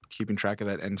they're keeping track of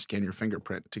that, and scan your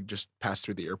fingerprint to just pass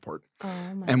through the airport. Oh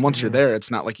my And once you're goodness. there, it's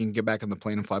not like you can get back on the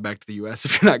plane and fly back to the U.S.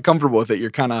 If you're not comfortable with it.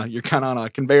 You're kind of on a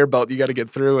conveyor belt you got to get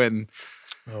through, and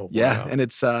Oh, yeah, wow. and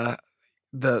it's the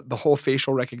whole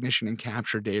facial recognition and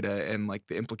capture data, and like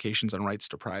the implications on rights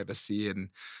to privacy and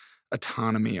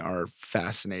autonomy are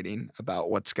fascinating about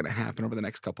what's going to happen over the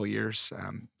next couple of years.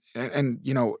 And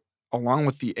along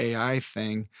with the AI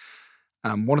thing,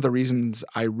 one of the reasons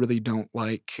I really don't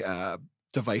like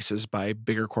devices by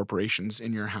bigger corporations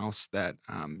in your house that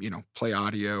play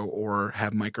audio or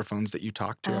have microphones that you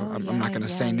talk to. Oh, I'm not yeah, going to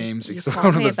yeah. say names You because I told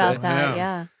don't me want to say. about that. Wow.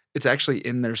 Yeah. It's actually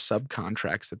in their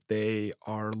subcontracts that they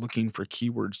are looking for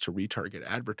keywords to retarget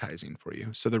advertising for you.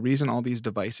 So the reason all these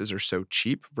devices are so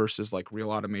cheap versus like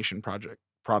real automation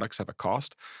products have a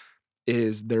cost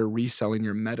is they're reselling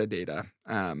your metadata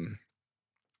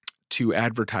to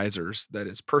advertisers that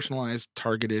is personalized,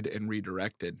 targeted, and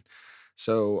redirected.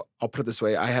 So I'll put it this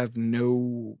way: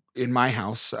 in my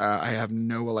house, I have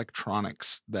no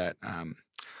electronics that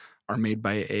are made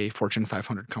by a Fortune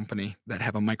 500 company that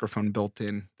have a microphone built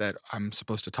in that I'm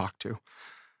supposed to talk to.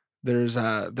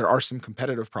 There are some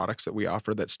competitive products that we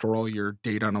offer that store all your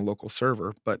data on a local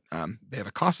server, but they have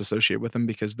a cost associated with them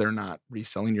because they're not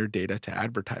reselling your data to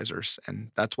advertisers,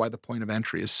 and that's why the point of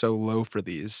entry is so low for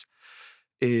these.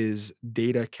 Is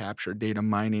data capture, data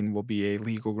mining will be a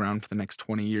legal ground for the next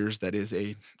 20 years. That is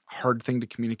a hard thing to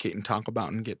communicate and talk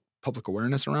about and get public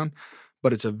awareness around,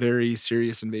 but it's a very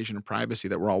serious invasion of privacy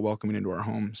that we're all welcoming into our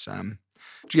homes.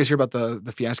 Did you guys hear about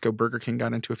the fiasco Burger King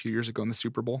got into a few years ago in the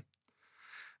Super Bowl?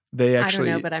 They I don't know,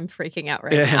 actually, but I'm freaking out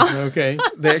right yeah, now. Okay.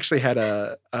 they actually had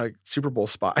a Super Bowl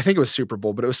spot. I think it was Super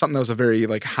Bowl, but it was something that was a very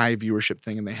like high viewership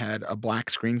thing, and they had a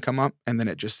black screen come up, and then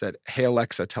it just said, "Hey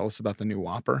Alexa, tell us about the new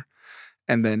Whopper."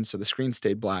 And then so the screen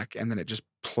stayed black, and then it just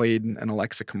played an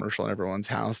Alexa commercial in everyone's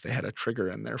house. They had a trigger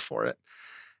in there for it.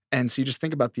 And so you just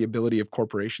think about the ability of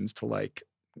corporations to like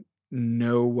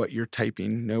know what you're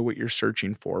typing, know what you're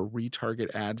searching for,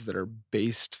 retarget ads that are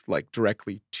based like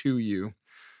directly to you.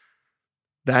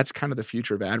 That's kind of the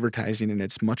future of advertising, and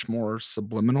it's much more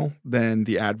subliminal than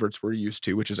the adverts we're used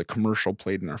to, which is a commercial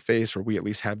played in our face, where we at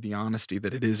least have the honesty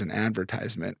that it is an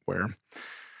advertisement, where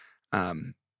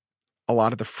um, a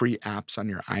lot of the free apps on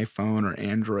your iPhone or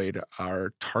Android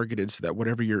are targeted so that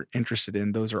whatever you're interested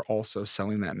in, those are also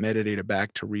selling that metadata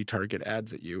back to retarget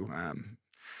ads at you.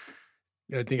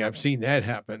 I think I've seen that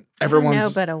happen. I don't know,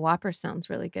 Everyone's but a Whopper sounds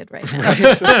really good right now.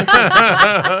 right.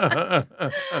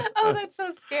 Oh, that's so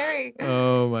scary.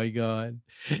 Oh my God.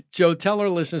 Joe, tell our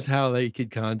listeners how they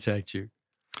could contact you.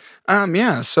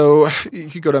 Yeah, so you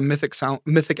could go to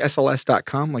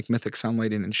mythicsls.com, like Mythic Sound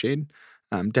Lighting and Shade.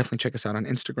 Definitely check us out on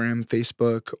Instagram,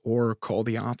 Facebook, or call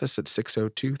the office at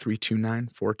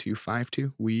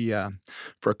 602-329-4252. We,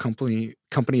 for a company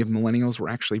of millennials, we're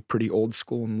actually pretty old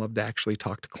school and love to actually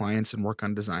talk to clients and work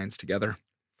on designs together.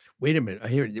 Wait a minute. I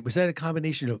hear, was that a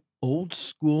combination of old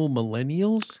school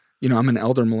millennials? I'm an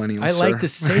elder millennial, I like sir. to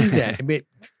say that. I mean,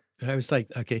 I was like,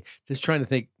 okay, just trying to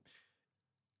think.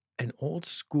 An old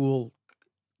school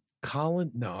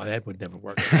Colin? No, that would never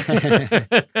work.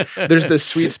 There's this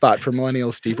sweet spot for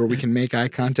millennials, Steve, where we can make eye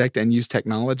contact and use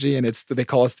technology, and they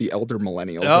call us the elder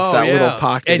millennials. It's that little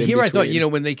pocket. And in here I thought,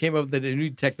 between. when they came up with the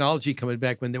new technology coming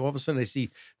back, when all of a sudden I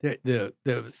see the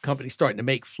company starting to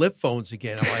make flip phones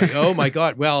again, I'm like, oh my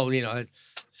God. Well, it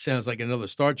sounds like another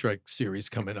Star Trek series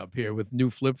coming up here with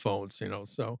new flip phones,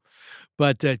 so.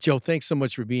 But Joe, thanks so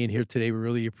much for being here today. We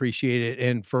really appreciate it.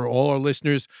 And for all our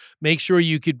listeners, make sure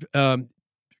you could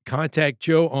contact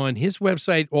Joe on his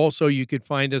website. Also, you could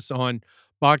find us on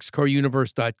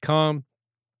boxcaruniverse.com,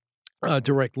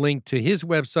 direct link to his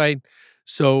website.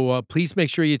 So please make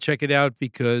sure you check it out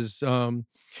because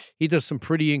he does some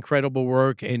pretty incredible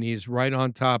work, and he's right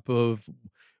on top of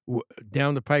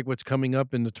down the pike what's coming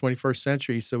up in the 21st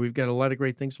century. So we've got a lot of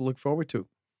great things to look forward to.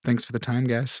 Thanks for the time,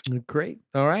 guys. Great.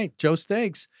 All right. Joe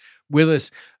Steggs with us.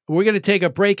 We're going to take a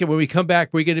break, and when we come back,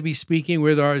 we're going to be speaking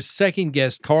with our second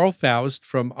guest, Karl Foust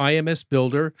from IMS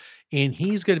Builder, and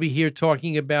he's going to be here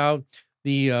talking about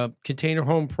the container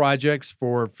home projects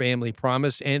for Family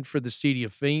Promise and for the City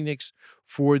of Phoenix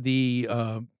for the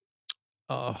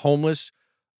homeless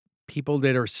people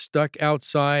that are stuck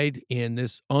outside in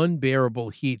this unbearable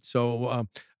heat. So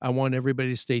I want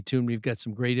everybody to stay tuned. We've got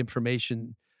some great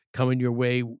information coming your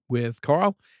way with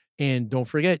Karl. And don't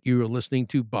forget, you are listening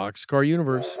to Boxcar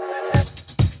Universe.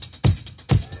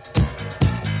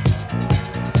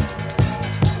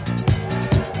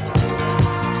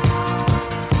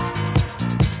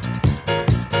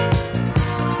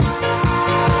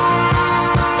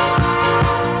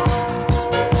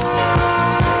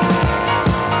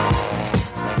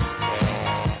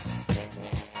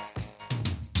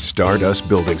 Stardust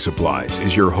Building Supplies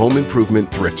is your home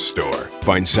improvement thrift store.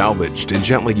 Find salvaged and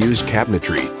gently used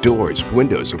cabinetry, doors,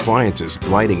 windows, appliances,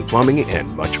 lighting, plumbing, and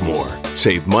much more.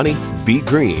 Save money, be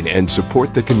green, and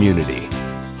support the community.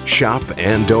 Shop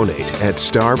and donate at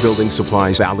Star Building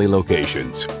Supplies Valley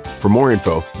locations. For more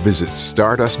info, visit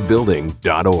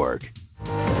stardustbuilding.org.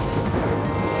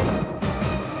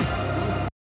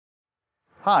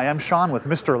 Hi, I'm Sean with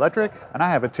Mr. Electric, and I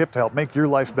have a tip to help make your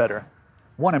life better.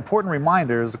 One important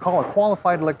reminder is to call a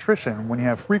qualified electrician when you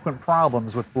have frequent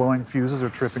problems with blowing fuses or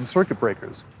tripping circuit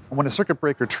breakers. When a circuit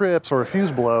breaker trips or a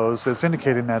fuse blows, it's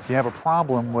indicating that you have a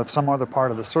problem with some other part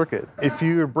of the circuit. If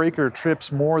your breaker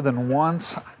trips more than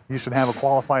once, you should have a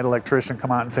qualified electrician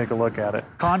come out and take a look at it.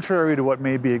 Contrary to what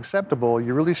may be acceptable,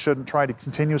 you really shouldn't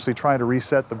continuously try to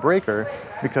reset the breaker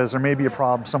because there may be a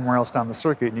problem somewhere else down the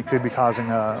circuit and you could be causing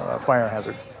a fire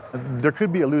hazard. There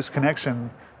could be a loose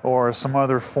connection or some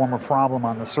other form of problem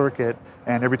on the circuit,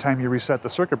 and every time you reset the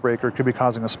circuit breaker, it could be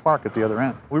causing a spark at the other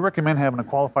end. We recommend having a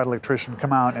qualified electrician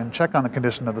come out and check on the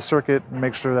condition of the circuit and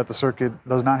make sure that the circuit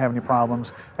does not have any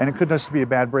problems. And it could just be a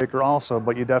bad breaker also,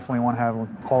 but you definitely want to have a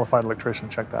qualified electrician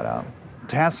check that out.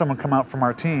 To have someone come out from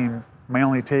our team may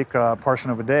only take a portion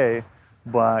of a day,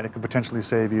 but it could potentially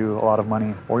save you a lot of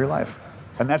money or your life.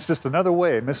 And that's just another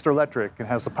way Mr. Electric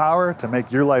has the power to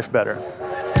make your life better.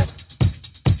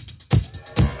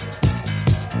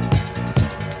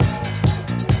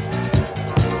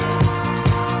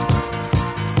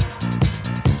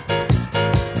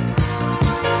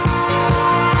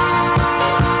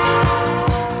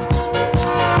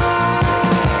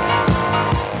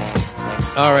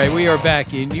 All right, we are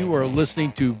back, and you are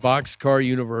listening to Boxcar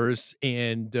Universe,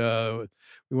 and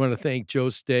we want to thank Joe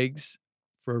Steggs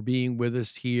for being with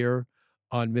us here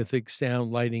on Mythic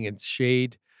Sound, Lighting, and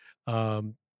Shade.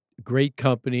 Great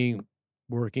company,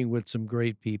 working with some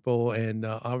great people, and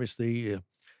obviously,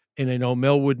 and I know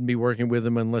Mel wouldn't be working with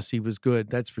him unless he was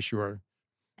good, that's for sure.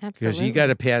 Because Absolutely. you got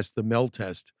to pass the Mel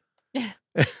test.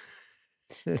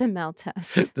 The Mel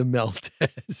test. The Mel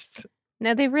test.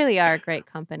 No, they really are a great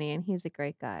company, and he's a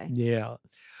great guy. Yeah.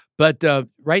 But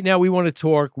right now we want to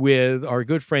talk with our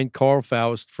good friend Karl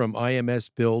Foust from IMS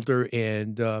Builder,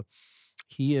 and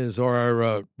he is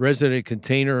our resident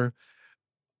container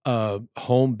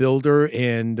home builder.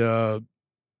 And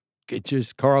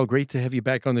Karl, great to have you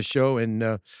back on the show.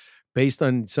 And based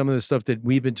on some of the stuff that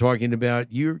we've been talking about,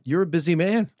 you're a busy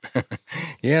man.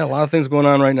 Yeah, a lot of things going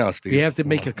on right now, Steve. We have to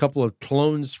make a couple of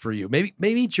clones for you.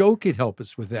 Maybe Joe could help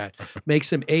us with that. Make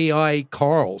some AI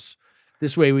Karls.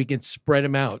 This way we can spread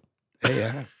them out.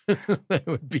 Yeah. That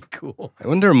would be cool.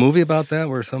 Wasn't there a movie about that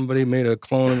where somebody made a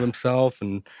clone of himself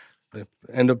and they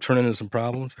end up turning into some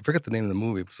problems? I forget the name of the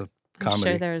movie. It was a I'm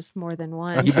comedy. sure there's more than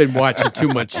one. You've been watching too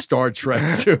much Star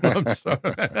Trek, too. I'm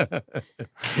sorry.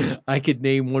 I could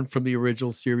name one from the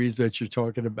original series that you're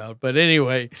talking about. But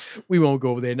anyway, we won't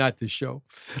go there, not this show.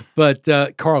 But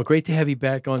Karl, great to have you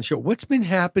back on the show. What's been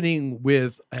happening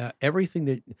with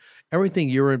everything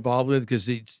you're involved with? Because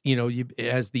it's,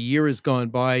 as the year has gone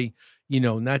by,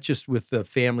 not just with the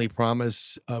Family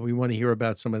Promise, we want to hear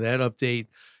about some of that update,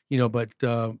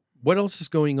 but what else is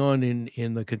going on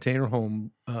in the container home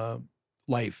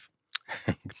life?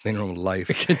 Container home life.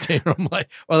 Container home life.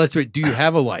 Well, that's right. Do you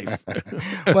have a life?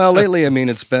 Well, lately,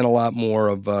 it's been a lot more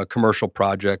of commercial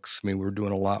projects. We're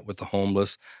doing a lot with the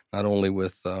homeless, not only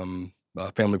with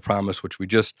Family Promise, which we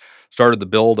just started the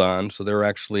build on. So they're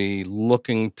actually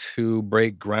looking to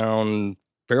break ground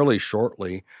fairly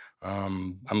shortly.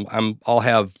 I'll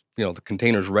have the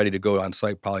containers ready to go on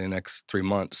site probably in the next 3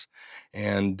 months,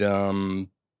 and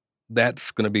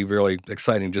that's going to be really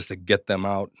exciting just to get them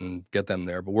out and get them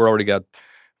there. But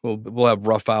we'll have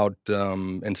rough out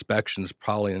inspections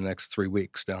probably in the next 3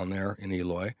 weeks down there in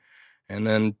Eloy. And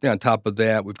then on top of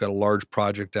that, we've got a large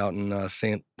project out in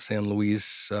San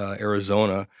Luis,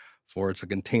 Arizona It's a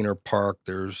container park.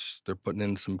 They're putting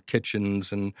in some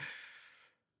kitchens and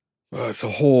it's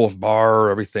a whole bar,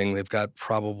 everything. They've got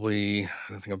probably,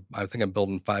 I think I'm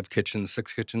building 5 kitchens,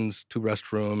 6 kitchens, 2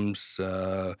 restrooms,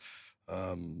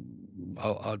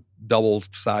 a double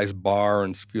sized bar,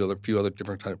 and a few other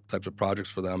different types of projects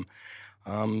for them.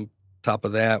 Um, Top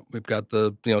of that, we've got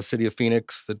the City of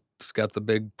Phoenix that's got the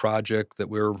big project that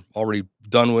we're already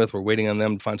done with. We're waiting on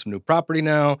them to find some new property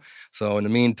now. So in the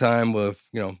meantime,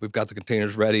 we've got the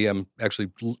containers ready. I'm actually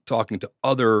talking to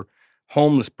other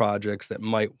homeless projects that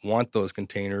might want those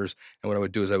containers. And what I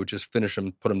would do is I would just finish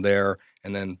them, put them there,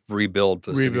 and then rebuild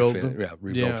for the city of Rebuild Phoenix. them. Yeah,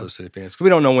 rebuild Yeah. for the city of Phoenix. 'Cause we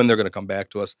don't know when they're going to come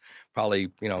back to us. Probably,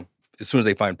 as soon as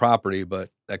they find property, but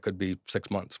that could be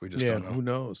 6 months. We just Yeah, don't know. who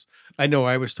knows? I know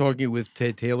I was talking with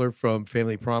Ted Taylor from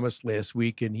Family Promise last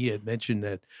week, and he had mentioned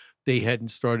that they hadn't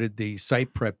started the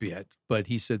site prep yet, but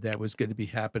he said that was going to be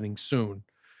happening soon.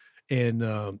 And,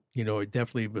 I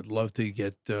definitely would love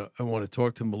to I want to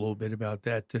talk to him a little bit about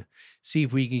that to see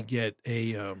if we can get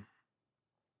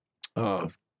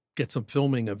get some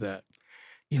filming of that.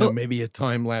 He'll- Maybe a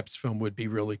time lapse film would be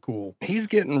really cool. He's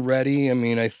getting ready. I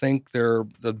mean, I think the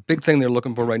big thing they're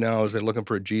looking for right now is they're looking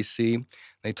for a GC.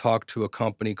 They talked to a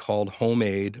company called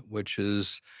Homemade, which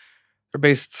is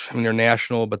they're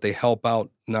national, but they help out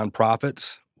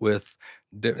nonprofits with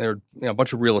they're a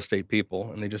bunch of real estate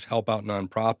people, and they just help out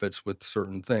nonprofits with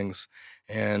certain things.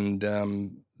 And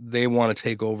they want to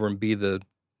take over and be the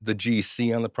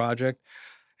GC on the project.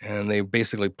 And they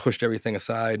basically pushed everything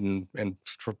aside and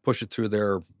push it through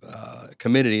their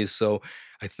committees. So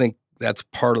I think that's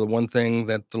part of the one thing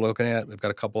that they're looking at. They've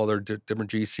got a couple other different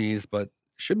GCs, but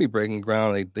should be breaking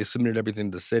ground. They submitted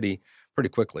everything to the city pretty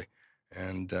quickly,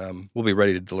 and we'll be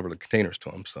ready to deliver the containers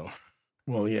to them. So,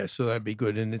 Well, yeah, so that'd be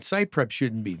good. And the site prep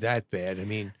shouldn't be that bad. I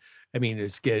mean,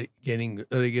 it's getting.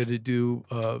 Are they going to do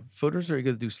footers or are they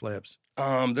going to do slabs?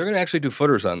 they're going to actually do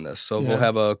footers on this. So Yeah. we'll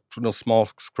have a small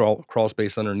crawl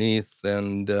space underneath,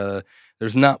 and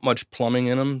there's not much plumbing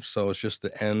in them. So it's just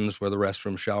the ends where the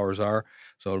restroom showers are.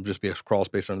 So it'll just be a crawl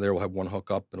space under there. We'll have one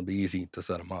hookup. It'll be easy to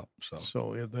set them up.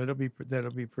 So yeah, that'll be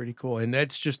pretty cool. And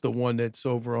that's just the one that's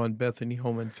over on Bethany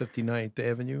Home and 59th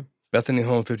Avenue. Bethany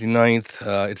Home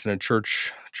 59th. It's in a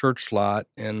church lot,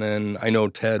 and then I know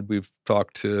Ted. We've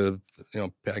talked to I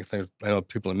know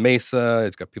people in Mesa.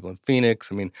 It's got people in Phoenix.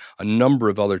 I mean, a number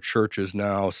of other churches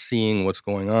now seeing what's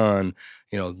going on.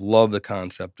 Love the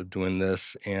concept of doing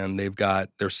this, and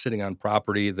they're sitting on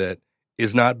property that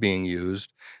is not being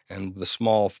used, and the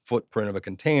small footprint of a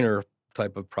container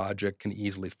type of project can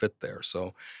easily fit there.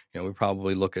 So, we're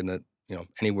probably looking at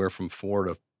anywhere from 4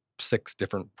 to 6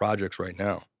 different projects right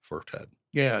now for Ted.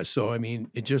 Yeah. So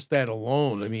just that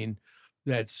alone.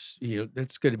 That's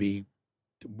that's going to be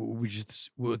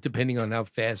depending on how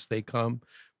fast they come,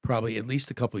 probably at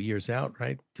least a couple of years out,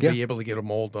 right? To Yeah. be able to get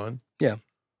them all done. Yeah.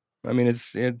 I mean,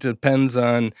 it depends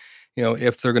on,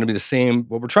 if they're going to be the same.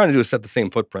 What we're trying to do is set the same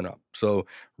footprint up. So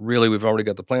really, we've already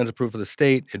got the plans approved for the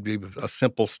state. It'd be a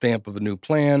simple stamp of a new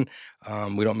plan.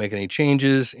 We don't make any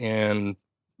changes, and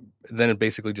then it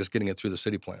basically just getting it through the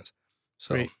city plans.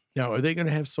 So, Great. Now, are they going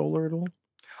to have solar at all?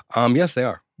 yes, they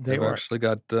are. They They've are. actually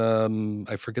got,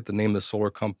 I forget the name of the solar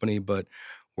company, but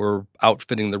we're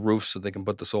outfitting the roofs so they can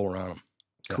put the solar on them.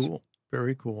 Yes. Cool.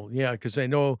 Very cool. Yeah, because I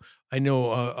know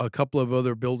a couple of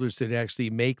other builders that actually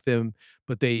make them,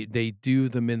 but they do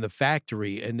them in the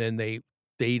factory, and then they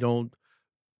don't.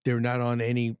 They're not on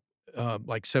any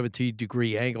like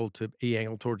 17-degree angle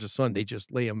towards the sun. They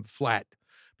just lay them flat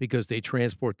because they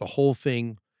transport the whole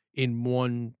thing in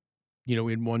one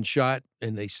shot,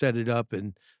 and they set it up,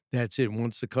 and that's it.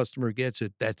 Once the customer gets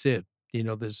it, that's it.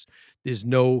 There's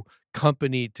no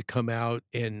company to come out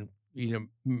and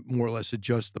more or less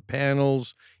adjust the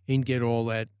panels and get all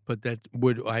that. But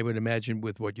I would imagine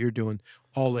with what you're doing,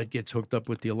 all that gets hooked up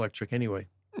with the electric anyway.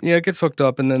 Yeah, it gets hooked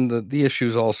up, and then the issue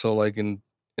is also and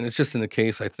it's just in the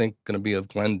case, I think, going to be of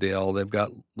Glendale. They've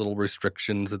got little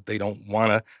restrictions that they don't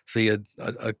want to see a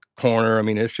corner. I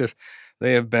mean, it's just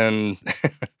they have been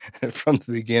from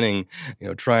the beginning,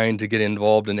 trying to get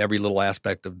involved in every little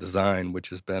aspect of design, which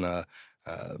has been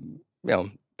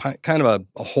kind of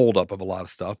a holdup of a lot of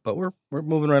stuff. But we're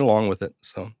moving right along with it,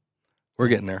 so we're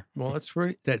getting there. Well, that's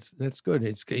good.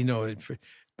 It's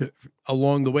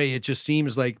along the way, it just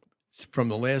seems like from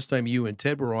the last time you and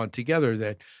Ted were on together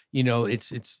that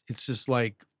it's just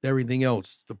like everything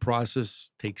else. The process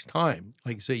takes time.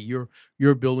 Like I say,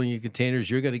 you're building your containers.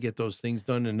 You're going to get those things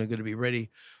done, and they're going to be ready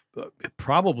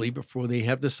probably before they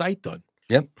have the site done.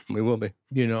 Yep, we will be.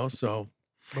 So,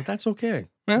 but that's okay.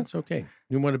 Yeah. That's okay.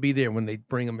 You want to be there when they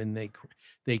bring them in.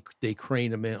 They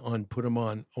crane them in put them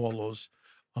on all those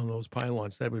on those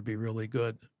pylons. That would be really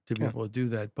good to be Yeah. able to do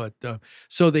that. But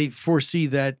so they foresee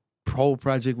that whole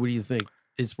project. What do you think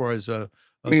as far as a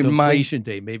I mean, completion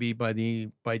date? Maybe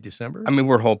by December. I mean,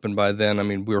 we're hoping by then. I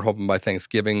mean, we were hoping by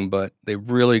Thanksgiving, but they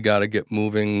really got to get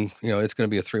moving. It's going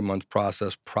to be a 3-month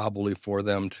process probably for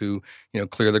them to,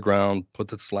 clear the ground, put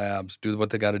the slabs, do what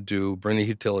they got to do, bring the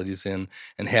utilities in,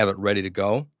 and have it ready to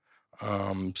go.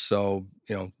 So,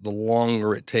 the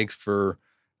longer it takes for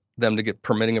them to get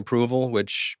permitting approval,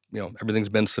 which, everything's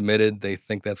been submitted, they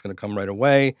think that's going to come right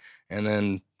away, and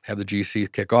then have the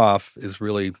GC kick off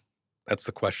that's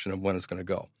the question of when it's going to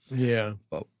go. Yeah.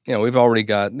 Well, we've already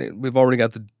got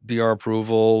the DR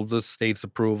approval, the state's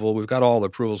approval. We've got all the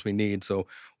approvals we need. So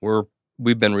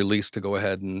we've been released to go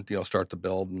ahead and, start the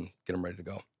build and get them ready to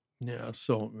go. Yeah.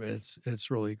 So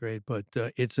it's really great, but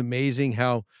it's amazing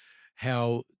how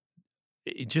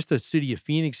just the city of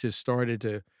Phoenix has started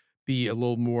to be a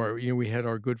little more, we had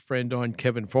our good friend on,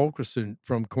 Kevin Fulkerson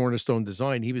from Cornerstone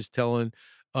Design. He was telling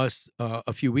us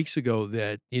a few weeks ago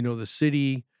that, the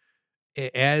city,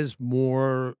 as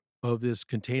more of this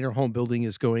container home building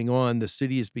is going on, the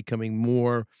city is becoming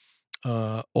more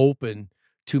open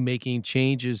to making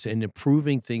changes and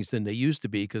improving things than they used to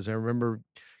be. Because I remember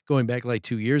going back like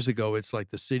 2 years ago, it's like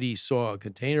the city saw a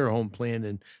container home plan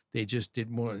and they just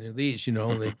didn't want any of these.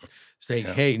 They say,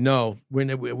 Yeah. "Hey, no,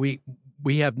 we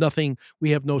have nothing. We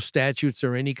have no statutes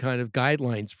or any kind of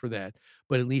guidelines for that."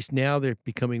 But at least now they're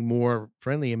becoming more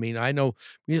friendly. I mean, I know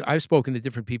I've spoken to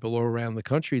different people all around the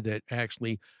country that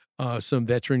actually some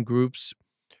veteran groups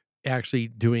actually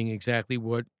doing exactly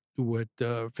what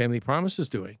Family Promise is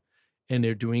doing, and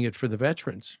they're doing it for the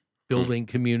veterans, building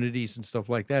communities and stuff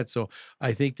like that. So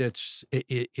I think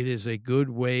it is a good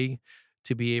way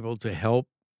to be able to help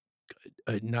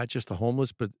not just the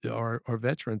homeless, but our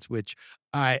veterans, which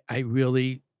I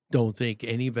really don't think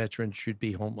any veteran should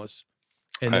be homeless.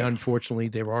 And unfortunately,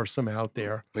 there are some out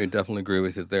there. We definitely agree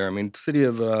with you there. I mean, the city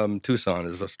of Tucson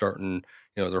is starting,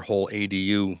 their whole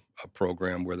ADU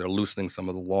program where they're loosening some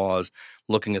of the laws,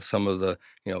 looking at some of the,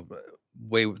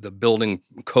 way the building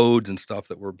codes and stuff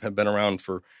that have been around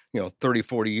for 30,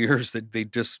 40 years. That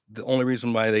the only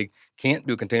reason why they can't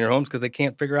do container homes because they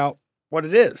can't figure out what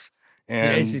it is.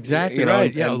 And it's exactly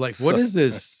right. Yeah, like what is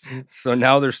this? So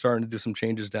now they're starting to do some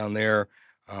changes down there.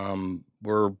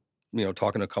 We're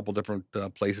talking to a couple different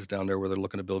places down there where they're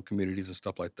looking to build communities and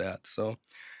stuff like that. So, I mean,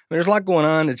 there's a lot going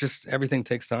on. It's just everything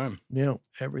takes time. Yeah,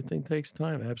 everything takes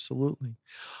time. Absolutely.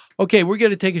 Okay, we're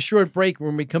going to take a short break.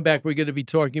 When we come back, we're going to be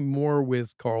talking more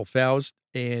with Karl Foust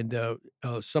and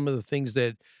some of the things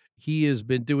that he has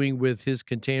been doing with his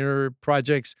container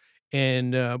projects.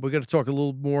 And we're going to talk a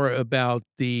little more about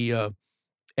the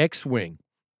XWing,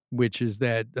 which is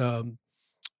that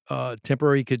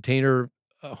temporary container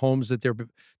homes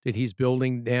that he's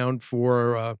building down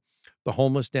for the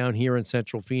homeless down here in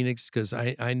Central Phoenix. Because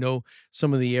I know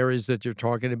some of the areas that you're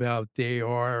talking about, they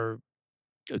really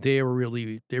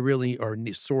are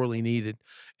sorely needed.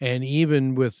 And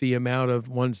even with the amount of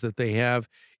ones that they have,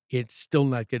 it's still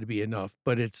not going to be enough,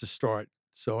 but it's a start.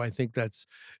 So I think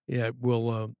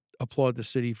we'll applaud the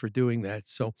city for doing that.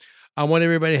 So I want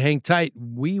everybody to hang tight.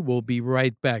 We will be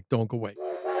right back. Don't go away.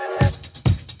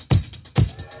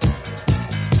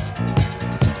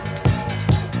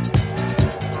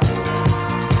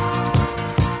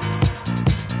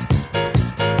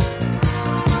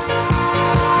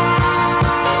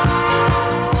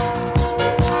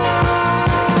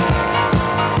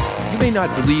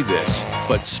 Not believe this,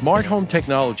 but smart home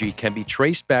technology can be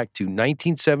traced back to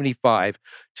 1975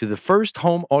 to the first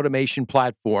home automation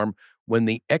platform when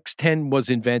the X10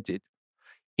 was invented.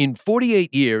 In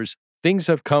 48 years, things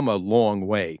have come a long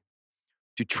way.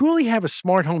 To truly have a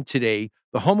smart home today,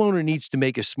 the homeowner needs to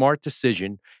make a smart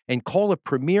decision and call a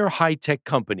premier high-tech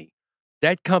company.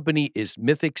 That company is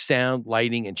Mythic Sound,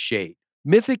 Lighting, and Shade.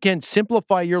 Mythic can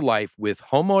simplify your life with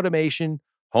home automation,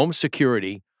 home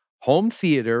security, home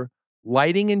theater,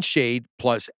 lighting and shade,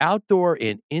 plus outdoor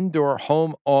and indoor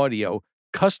home audio,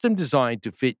 custom designed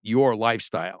to fit your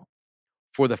lifestyle.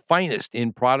 For the finest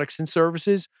in products and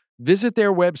services, visit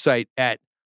their website at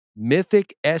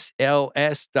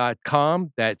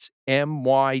mythicsls.com. That's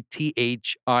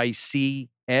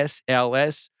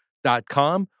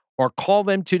mythicsls.com, or call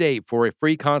them today for a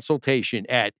free consultation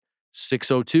at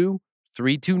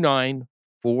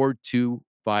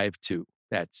 602-329-4252.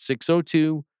 That's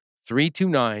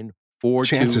 602-329-4252.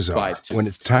 Chances are, when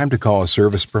it's time to call a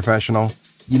service professional,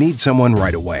 you need someone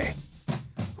right away.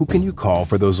 Who can you call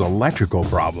for those electrical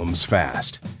problems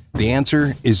fast? The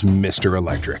answer is Mr.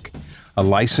 Electric, a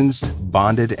licensed,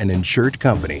 bonded, and insured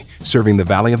company serving the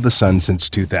Valley of the Sun since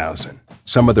 2000.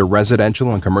 Some of their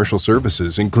residential and commercial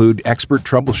services include expert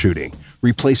troubleshooting,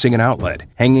 replacing an outlet,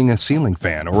 hanging a ceiling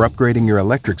fan, or upgrading your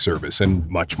electric service, and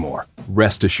much more.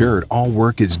 Rest assured, all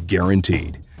work is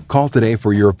guaranteed. Call today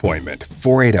for your appointment,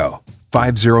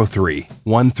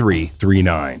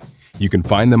 480-503-1339. You can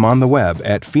find them on the web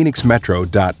at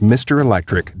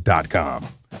phoenixmetro.mrelectric.com.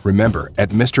 Remember, at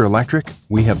Mr. Electric,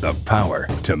 we have the power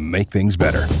to make things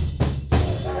better.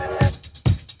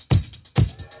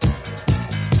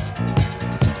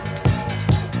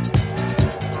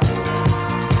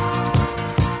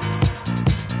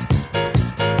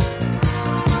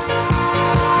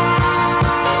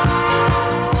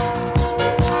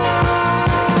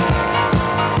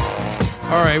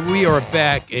 All right, we are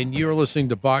back, and you're listening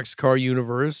to Boxcar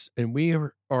Universe, and we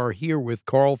are here with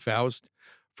Karl Foust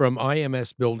from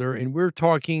IMS Builder, and we're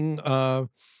talking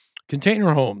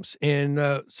container homes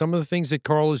and some of the things that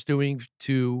Karl is doing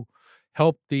to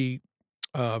help the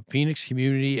Phoenix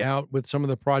community out with some of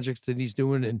the projects that he's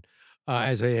doing. And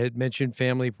as I had mentioned,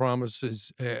 Family Promise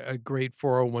is a great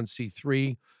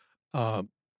 401c3,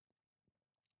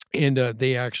 and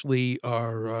they actually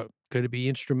are going to be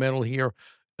instrumental here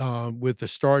with the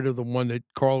start of the one that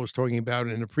Karl was talking about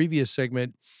in a previous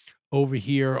segment over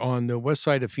here on the west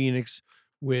side of Phoenix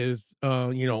with,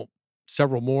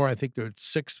 several more. I think there's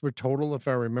 6 were total, if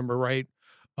I remember right,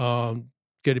 going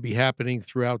to be happening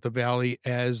throughout the valley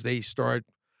as they start,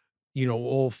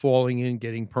 all falling in,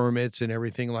 getting permits and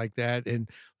everything like that. And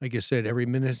like I said, every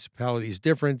municipality is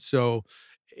different. So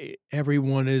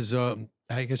everyone is, I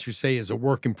guess you say, is a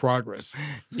work in progress.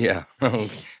 Yeah.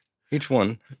 Each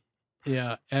one.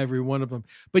 Yeah, every one of them.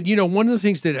 But, one of the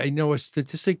things that I know, a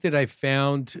statistic that I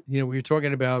found, we were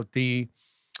talking about the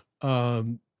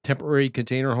temporary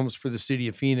container homes for the city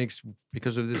of Phoenix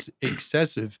because of this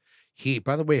excessive heat.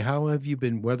 By the way, how have you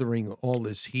been weathering all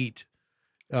this heat?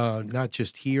 Not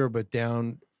just here, but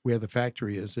down where the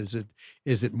factory is. Is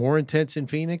it more intense in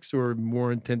Phoenix or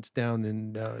more intense down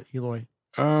in Eloy?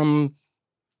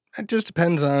 It just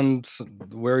depends on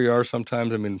where you are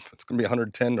sometimes. I mean, it's going to be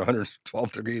 110 or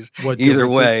 112 degrees. Either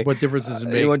way. What difference does it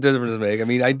make? What difference does it make? I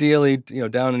mean, ideally,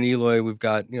 down in Eloy, we've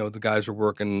got, the guys are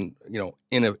working,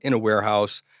 in a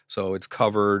warehouse, so it's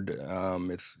covered.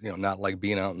 It's, not like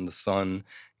being out in the sun,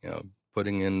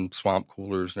 putting in swamp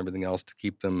coolers and everything else to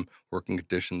keep them working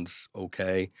conditions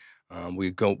okay.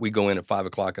 We go in at 5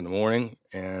 o'clock in the morning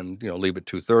and leave at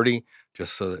 2:30,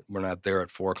 just so that we're not there at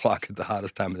 4 o'clock at the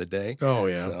hottest time of the day. Oh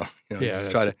yeah, so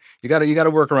yeah. You got to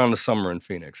work around the summer in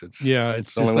Phoenix. It's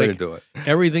it's the only way to do it.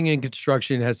 Everything in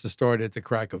construction has to start at the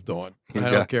crack of dawn. I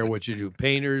don't care what you do,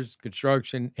 painters,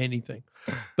 construction, anything.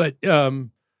 But the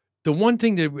one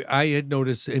thing that I had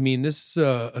noticed, I mean, this is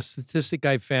a statistic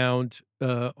I found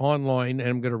online, and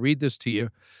I'm going to read this to you.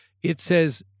 It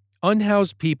says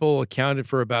unhoused people accounted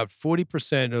for about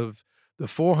 40% of the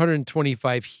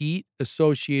 425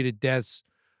 heat-associated deaths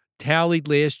tallied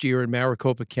last year in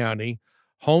Maricopa County,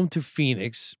 home to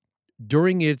Phoenix,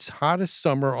 during its hottest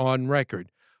summer on record.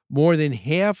 More than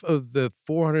half of the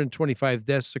 425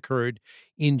 deaths occurred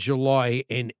in July,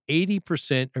 and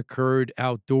 80% occurred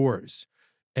outdoors.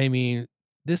 I mean,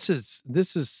 this is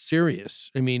serious.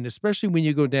 I mean, especially when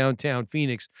you go downtown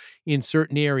Phoenix in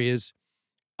certain areas.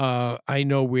 I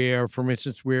know where, for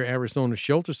instance, where Arizona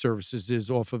Shelter Services is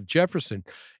off of Jefferson,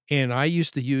 and I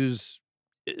used to use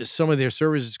some of their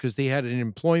services because they had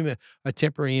a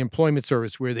temporary employment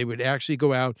service where they would actually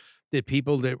go out. That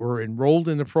people that were enrolled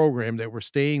in the program that were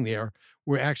staying there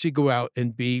were actually go out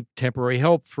and be temporary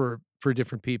help for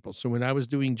different people. So when I was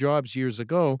doing jobs years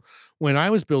ago, when I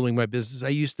was building my business, I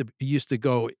used to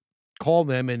go call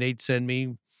them and they'd send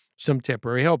me some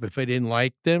temporary help. If I didn't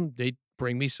like them, they'd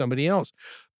bring me somebody else.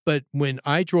 But when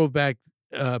I drove back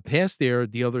past there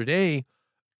the other day,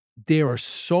 there are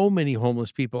so many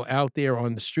homeless people out there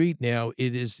on the street now.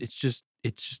 It's just,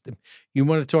 you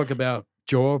want to talk about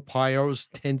Joe Arpaio's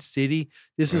tent city.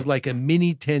 This is like a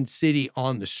mini tent city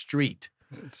on the street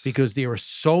because there are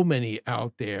so many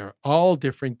out there, all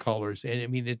different colors. And I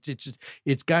mean,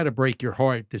 it's got to break your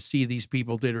heart to see these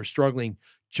people that are struggling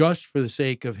just for the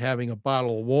sake of having a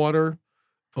bottle of water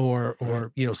or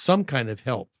some kind of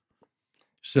help.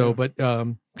 So, but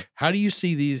how do you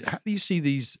see these? How do you see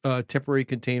these temporary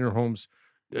container homes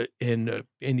and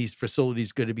these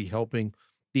facilities going to be helping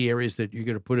the areas that you're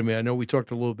going to put them in? I know we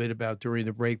talked a little bit about during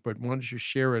the break, but why don't you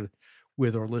share it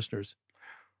with our listeners?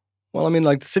 Well, I mean,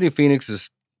 like the city of Phoenix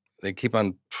they keep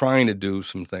on trying to do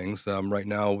some things. Right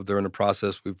now, they're in the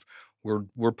process.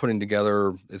 We're putting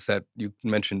together. It's that you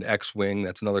mentioned XWing.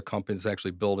 That's another company that's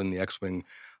actually building the XWing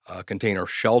container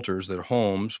shelters, their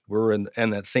homes. We're in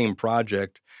that same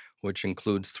project, which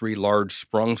includes 3 large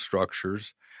sprung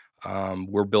structures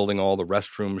We're building all the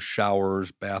restrooms,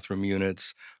 showers, bathroom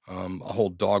units, a whole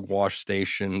dog wash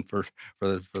station for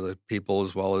the people,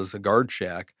 as well as a guard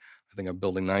shack. I think I'm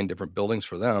building 9 different buildings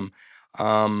for them.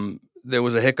 There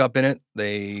was a hiccup in it.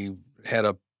 They had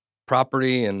a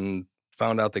property and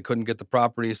found out they couldn't get the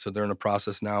property, so they're in a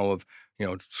process now of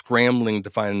scrambling to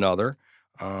find another.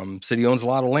 City owns a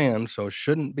lot of land, so it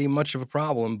shouldn't be much of a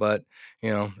problem. But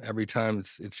every time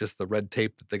it's just the red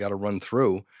tape that they got to run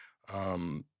through.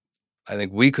 I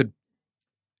think we could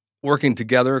working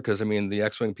together, because the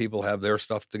XWing people have their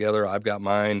stuff together. I've got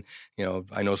mine.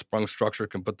 I know Sprung Structure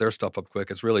can put their stuff up quick.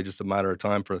 It's really just a matter of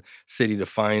time for the city to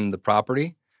find the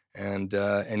property and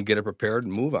get it prepared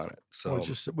and move on it. So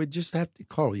we just have to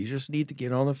call. You just need to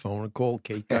get on the phone and call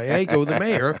Kate Gallego, the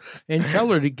mayor, and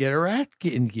tell her to get her act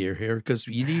in gear here, because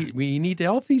we need to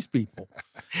help these people.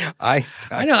 I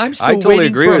know. I'm still totally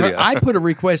waiting agree for with her. you. I put a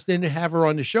request in to have her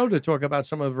on the show to talk about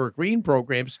some of her green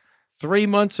programs 3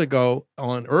 months ago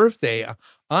on Earth Day.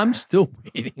 I'm still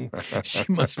waiting. She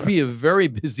must be a very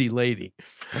busy lady.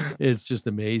 It's just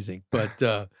amazing. But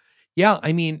there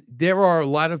are a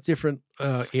lot of different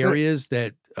areas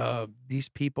that these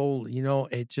people,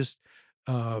 it just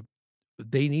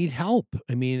they need help.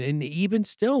 And even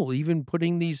still, even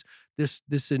putting this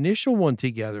initial one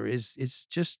together is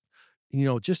just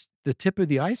just the tip of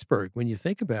the iceberg when you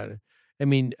think about it.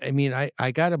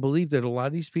 I got to believe that a lot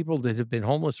of these people that have been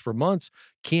homeless for months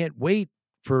can't wait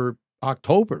for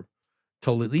October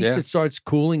till at least it starts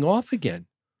cooling off again.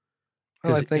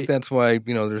 Well, I think that's why,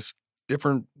 there's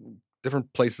different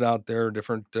places out there,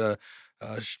 different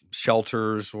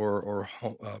shelters or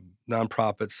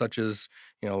nonprofits, such as,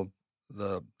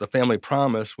 the Family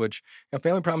Promise, which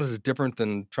Family Promise is different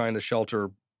than trying to shelter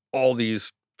all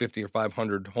these 50 or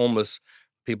 500 homeless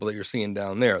people that you're seeing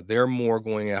down there. They're more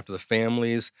going after the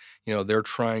families. They're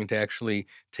trying to actually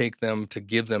take them to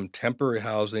give them temporary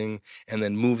housing and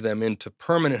then move them into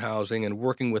permanent housing and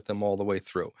working with them all the way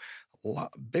through.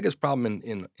 Biggest problem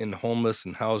in homeless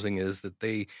and housing is that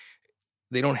they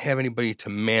don't have anybody to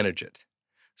manage it.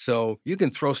 So you can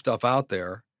throw stuff out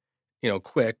there,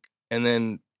 quick, and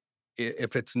then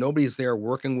if it's nobody's there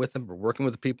working with them or working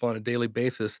with the people on a daily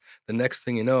basis, the next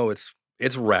thing you know, it's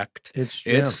wrecked. It's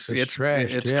trashed. It's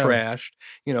trashed,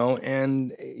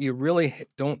 and you really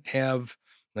don't have.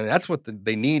 And that's what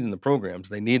they need in the programs.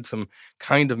 They need some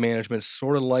kind of management,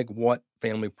 sort of like what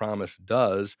Family Promise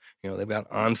does. They've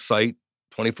got on-site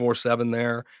 24/7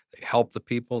 there. They help the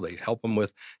people. They help them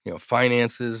with,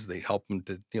 finances. They help them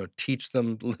to, teach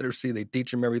them literacy. They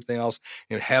teach them everything else.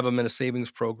 Have them in a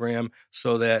savings program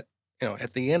so that,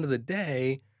 at the end of the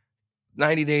day,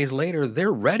 90 days later,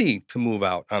 they're ready to move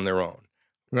out on their own.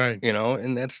 Right.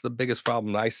 And that's the biggest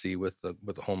problem I see with the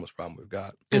homeless problem we've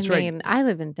got. I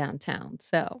live in downtown,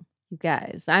 so you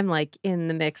guys, I'm like in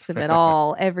the mix of it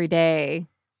all every day,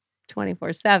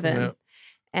 24/7. Yeah.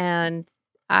 And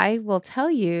I will tell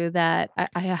you that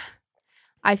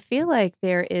I feel like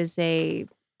there is a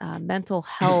mental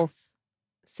health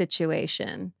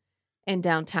situation in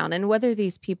downtown, and whether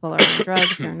these people are on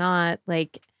drugs or not,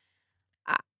 like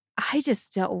I, I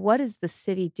just don't. What is the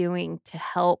city doing to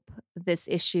help this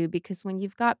issue? Because when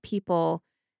you've got people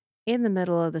in the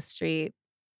middle of the street,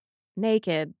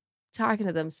 naked, talking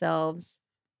to themselves,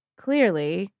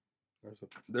 clearly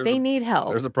they need help.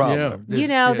 There's a problem.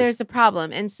 There's a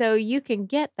problem. And so you can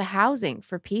get the housing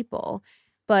for people,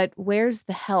 but where's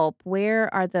the help?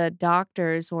 Where are the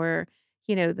doctors or,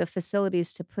 the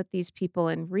facilities to put these people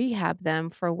and rehab them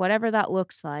for whatever that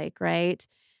looks like, right?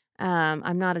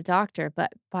 I'm not a doctor,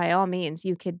 but by all means,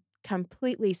 you could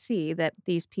completely see that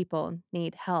these people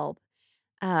need help.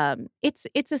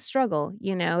 It's a struggle,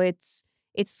 it's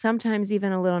sometimes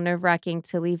even a little nerve-wracking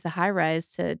to leave the high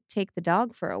rise to take the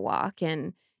dog for a walk,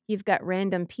 and you've got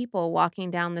random people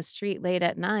walking down the street late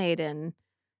at night, and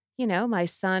my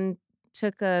son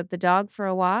took the dog for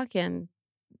a walk, and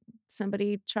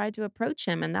somebody tried to approach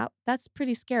him, and that's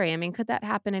pretty scary. Could that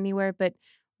happen anywhere? But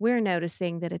we're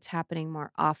noticing that it's happening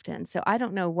more often. So I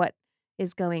don't know what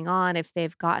is going on, if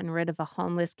they've gotten rid of a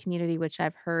homeless community, which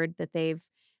I've heard that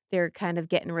they're kind of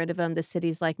getting rid of them. The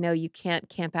city's like, no, you can't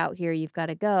camp out here. You've got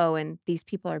to go. And these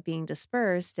people are being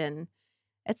dispersed, and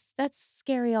that's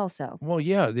scary also. Well,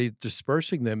 yeah, they're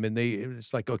dispersing them, and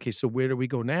it's like, okay, so where do we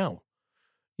go now?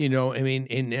 And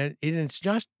it's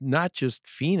just not just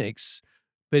Phoenix,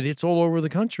 but it's all over the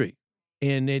country.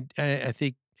 And I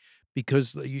think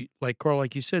because like Karl,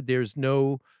 like you said,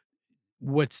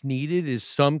 what's needed is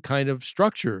some kind of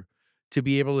structure to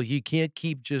be able to, you can't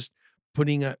keep just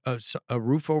putting a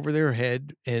roof over their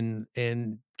head and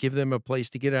give them a place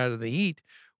to get out of the heat.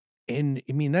 And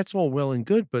that's all well and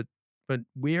good, but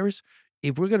where's,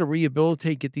 if we're going to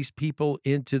rehabilitate, get these people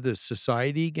into the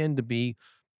society again to be,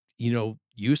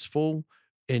 useful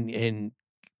and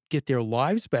get their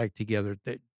lives back together,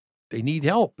 that they need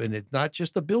help, and it's not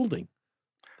just a building.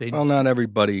 Well, not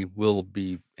everybody will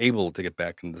be able to get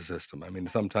back into the system. I mean,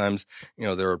 sometimes,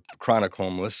 there are chronic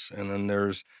homeless, and then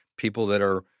there's people that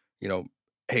are,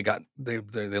 hey,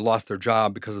 they lost their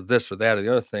job because of this or that or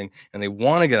the other thing, and they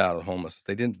want to get out of homeless.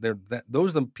 They didn't.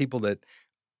 Those are the people that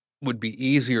would be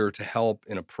easier to help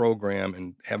in a program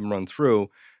and have them run through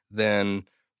than,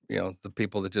 the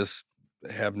people that just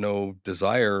have no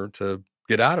desire to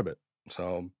get out of it.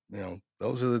 So,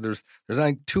 there's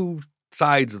like two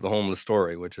sides of the homeless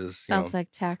story, which is, Sounds like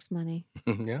tax money.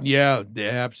 Yeah,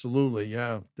 absolutely.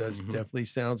 Yeah, that definitely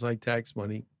sounds like tax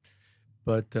money.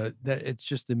 But that it's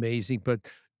just amazing. But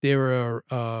there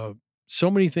are so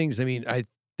many things. I mean,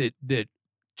 that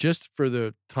just for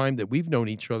the time that we've known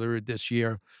each other this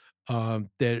year,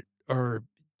 that are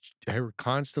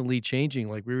constantly changing.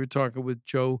 Like we were talking with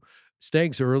Joe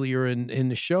Steggs earlier in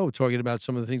the show, talking about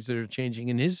some of the things that are changing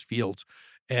in his fields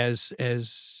as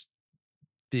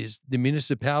the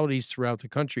municipalities throughout the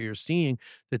country are seeing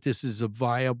that this is a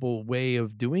viable way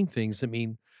of doing things. I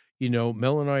mean,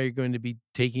 Mel and I are going to be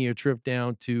taking a trip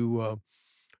down to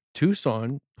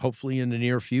Tucson, hopefully in the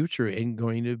near future, and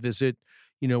going to visit,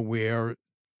 where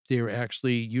they're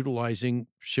actually utilizing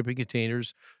shipping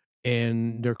containers,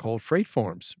 and they're called freight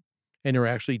farms. And they're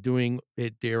actually doing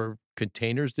it. They're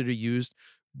containers that are used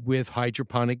with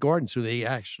hydroponic gardens, so they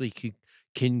actually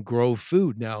can grow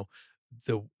food. Now,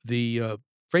 the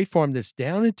freight farm that's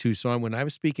down in Tucson, when I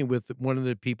was speaking with one of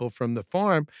the people from the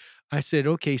farm, I said,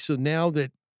 okay, so now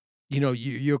that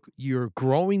you're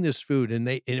growing this food, and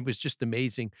it was just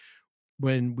amazing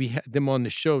when we had them on the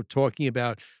show talking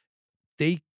about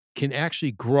they can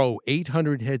actually grow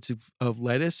 800 heads of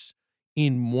lettuce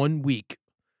in 1 week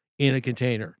in a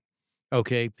container.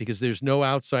 Okay, because there's no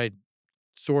outside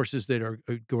sources that are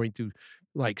going to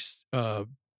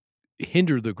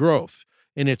hinder the growth,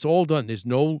 and it's all done. There's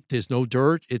no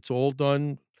dirt. It's all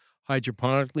done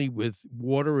hydroponically with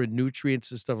water and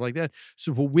nutrients and stuff like that.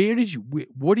 So, well,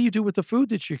 what do you do with the food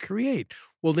that you create?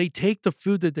 Well, they take the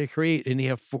food that they create, and they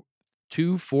have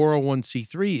two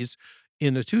 401c3s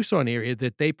in the Tucson area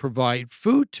that they provide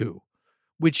food to,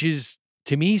 which is,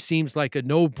 to me, seems like a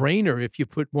no-brainer. If you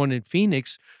put one in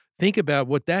Phoenix, think about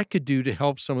what that could do to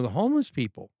help some of the homeless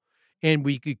people. And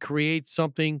we could create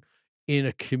something in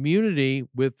a community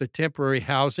with the temporary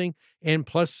housing, and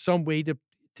plus some way to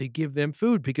give them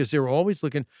food, because they're always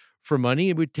looking for money.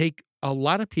 It would take a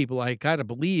lot of people, I gotta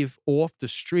believe, off the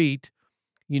street,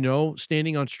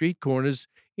 standing on street corners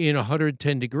in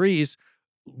 110 degrees,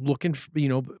 looking,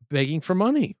 begging for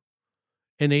money.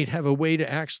 And they'd have a way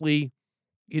to actually,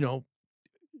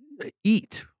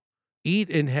 eat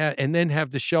and then have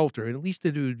the shelter. And at least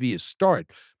it would be a start.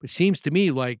 But it seems to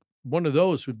me like one of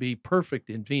those would be perfect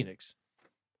in Phoenix.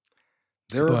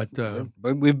 I've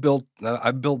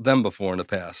built them before in the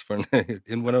past, when I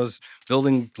was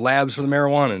building labs for the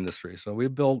marijuana industry. So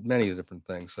we've built many different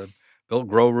things. I've built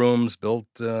grow rooms, built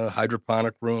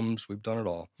hydroponic rooms. We've done it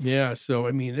all. Yeah. So,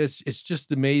 I mean, it's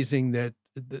just amazing that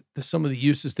some of the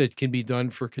uses that can be done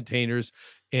for containers,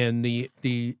 and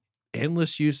the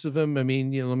endless use of them. I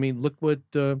mean, look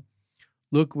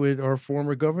what our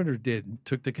former governor did.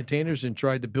 Took the containers and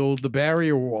tried to build the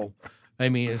barrier wall. I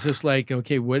mean, it's just like,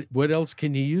 okay, what else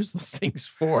can you use those things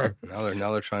for? Now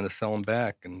they're trying to sell them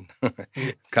back. And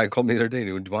guy called me the other day.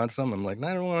 Do you want some? I'm like, no,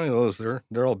 I don't want any of those.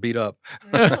 They're all beat up.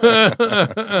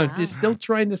 They're still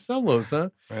trying to sell those, huh?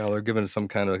 Well, they're giving some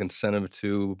kind of incentive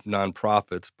to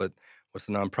nonprofits, but what's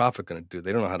the nonprofit going to do?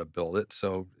 They don't know how to build it.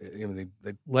 So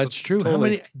that's true. Totally, how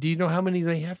many? Do you know how many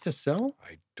they have to sell?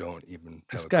 I don't even.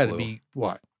 It's got to be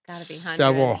what? Got to be hundreds.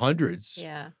 Several hundreds.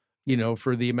 Yeah.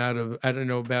 For the amount of, I don't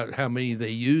know about how many they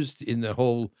used in the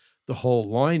whole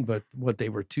line, but what they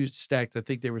were stacked. I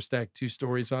think they were stacked 2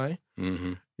 stories high.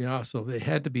 Mm-hmm. Yeah, so there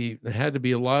had to be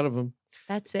a lot of them.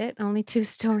 That's it. Only 2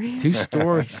 stories. 2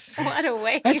 stories. What a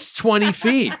waste. That's 20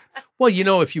 feet. Well,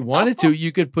 if you wanted to,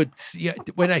 you could put. Yeah,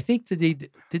 when I think that did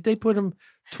they put them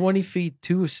 20 feet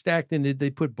 2 stacked, and did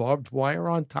they put barbed wire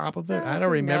on top of it? I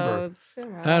don't remember.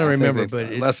 I don't remember,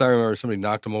 but unless I remember somebody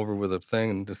knocked them over with a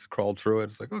thing and just crawled through it.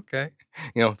 It's like, okay,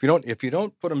 if you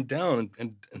don't put them down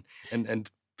and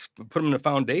put them in a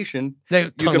foundation,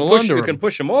 you can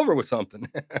push them over with something.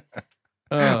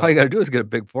 All you got to do is get a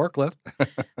big forklift.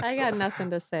 I got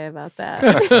nothing to say about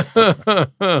that.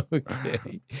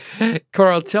 Okay.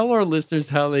 Karl, tell our listeners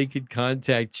how they could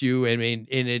contact you. I mean,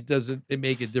 and it doesn't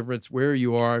make a difference where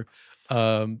you are.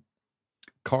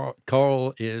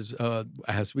 Karl is,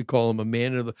 as we call him, a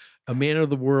man of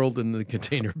the world in the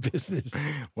container business.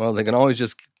 Well, they can always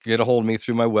just get a hold of me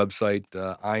through my website,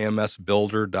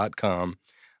 imsbuilder.com.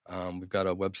 We've got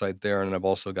a website there, and I've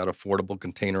also got Affordable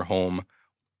Container Home,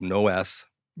 no S,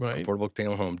 Right.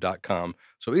 affordablecontainerhome.com.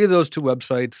 So either of those two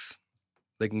websites,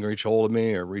 they can reach a hold of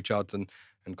me or reach out and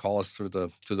call us through the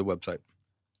website.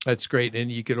 That's great.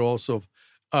 And you could also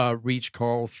reach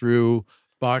Karl through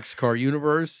Boxcar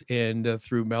Universe and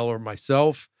through Mel or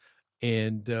myself.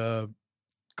 And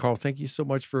Karl, thank you so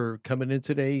much for coming in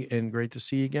today, and great to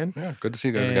see you again. Yeah, good to see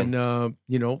you guys again. And,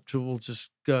 we'll just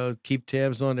keep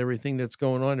tabs on everything that's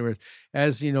going on.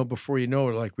 As you know, before you know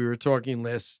it, like we were talking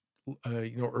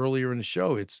earlier in the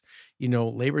show, it's,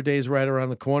 Labor Day is right around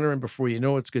the corner. And before you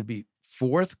know it's going to be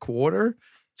fourth quarter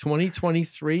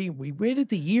 2023. We waited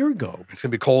the year ago. It's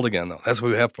going to be cold again, though. That's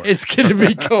what we have for it. It's going to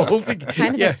be cold again.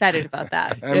 Kind of excited about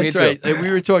that. That's right. And we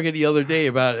were talking the other day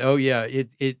about,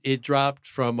 it dropped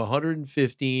from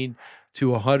 115 to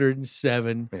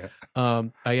 107. Yeah.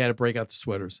 I got to break out the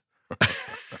sweaters.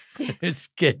 It's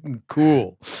getting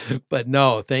cool. But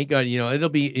no, thank God, it'll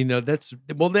be,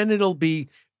 then it'll be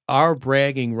our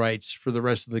bragging rights for the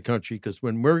rest of the country. Because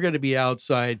when we're going to be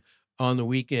outside on the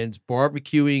weekends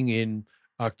barbecuing in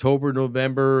October,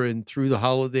 November, and through the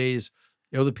holidays,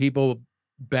 the people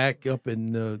back up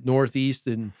in the Northeast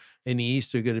and in the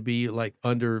East are going to be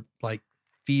under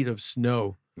feet of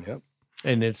snow. Yep.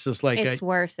 And it's just like it's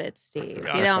worth it, Steve.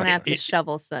 You don't have to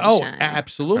shovel sunshine. Oh,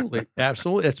 absolutely,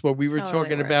 absolutely. That's what we were Totally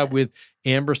talking worth about it. with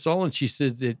Amber Sullivan. She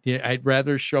said that I'd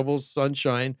rather shovel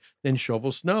sunshine than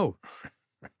shovel snow.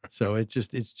 So it's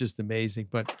just amazing.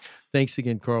 But thanks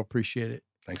again, Karl. Appreciate it.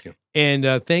 Thank you. And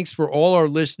thanks for all our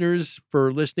listeners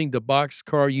for listening to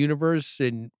Boxcar Universe.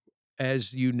 And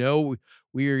as you know,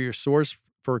 we are your source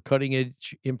for cutting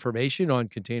edge information on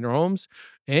container homes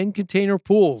and container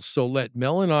pools. So let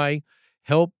Mel and I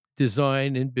help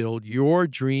design and build your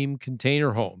dream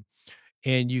container home.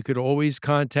 And you could always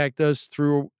contact us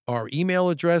through our email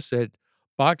address at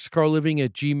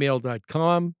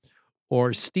boxcarliving@gmail.com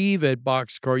or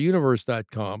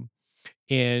steve@boxcaruniverse.com.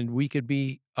 And we could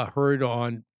be heard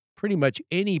on pretty much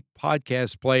any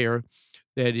podcast player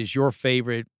that is your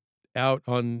favorite out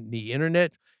on the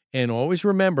internet. And always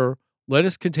remember, let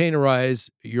us containerize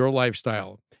your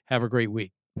lifestyle. Have a great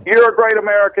week. You're a great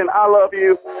American. I love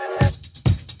you.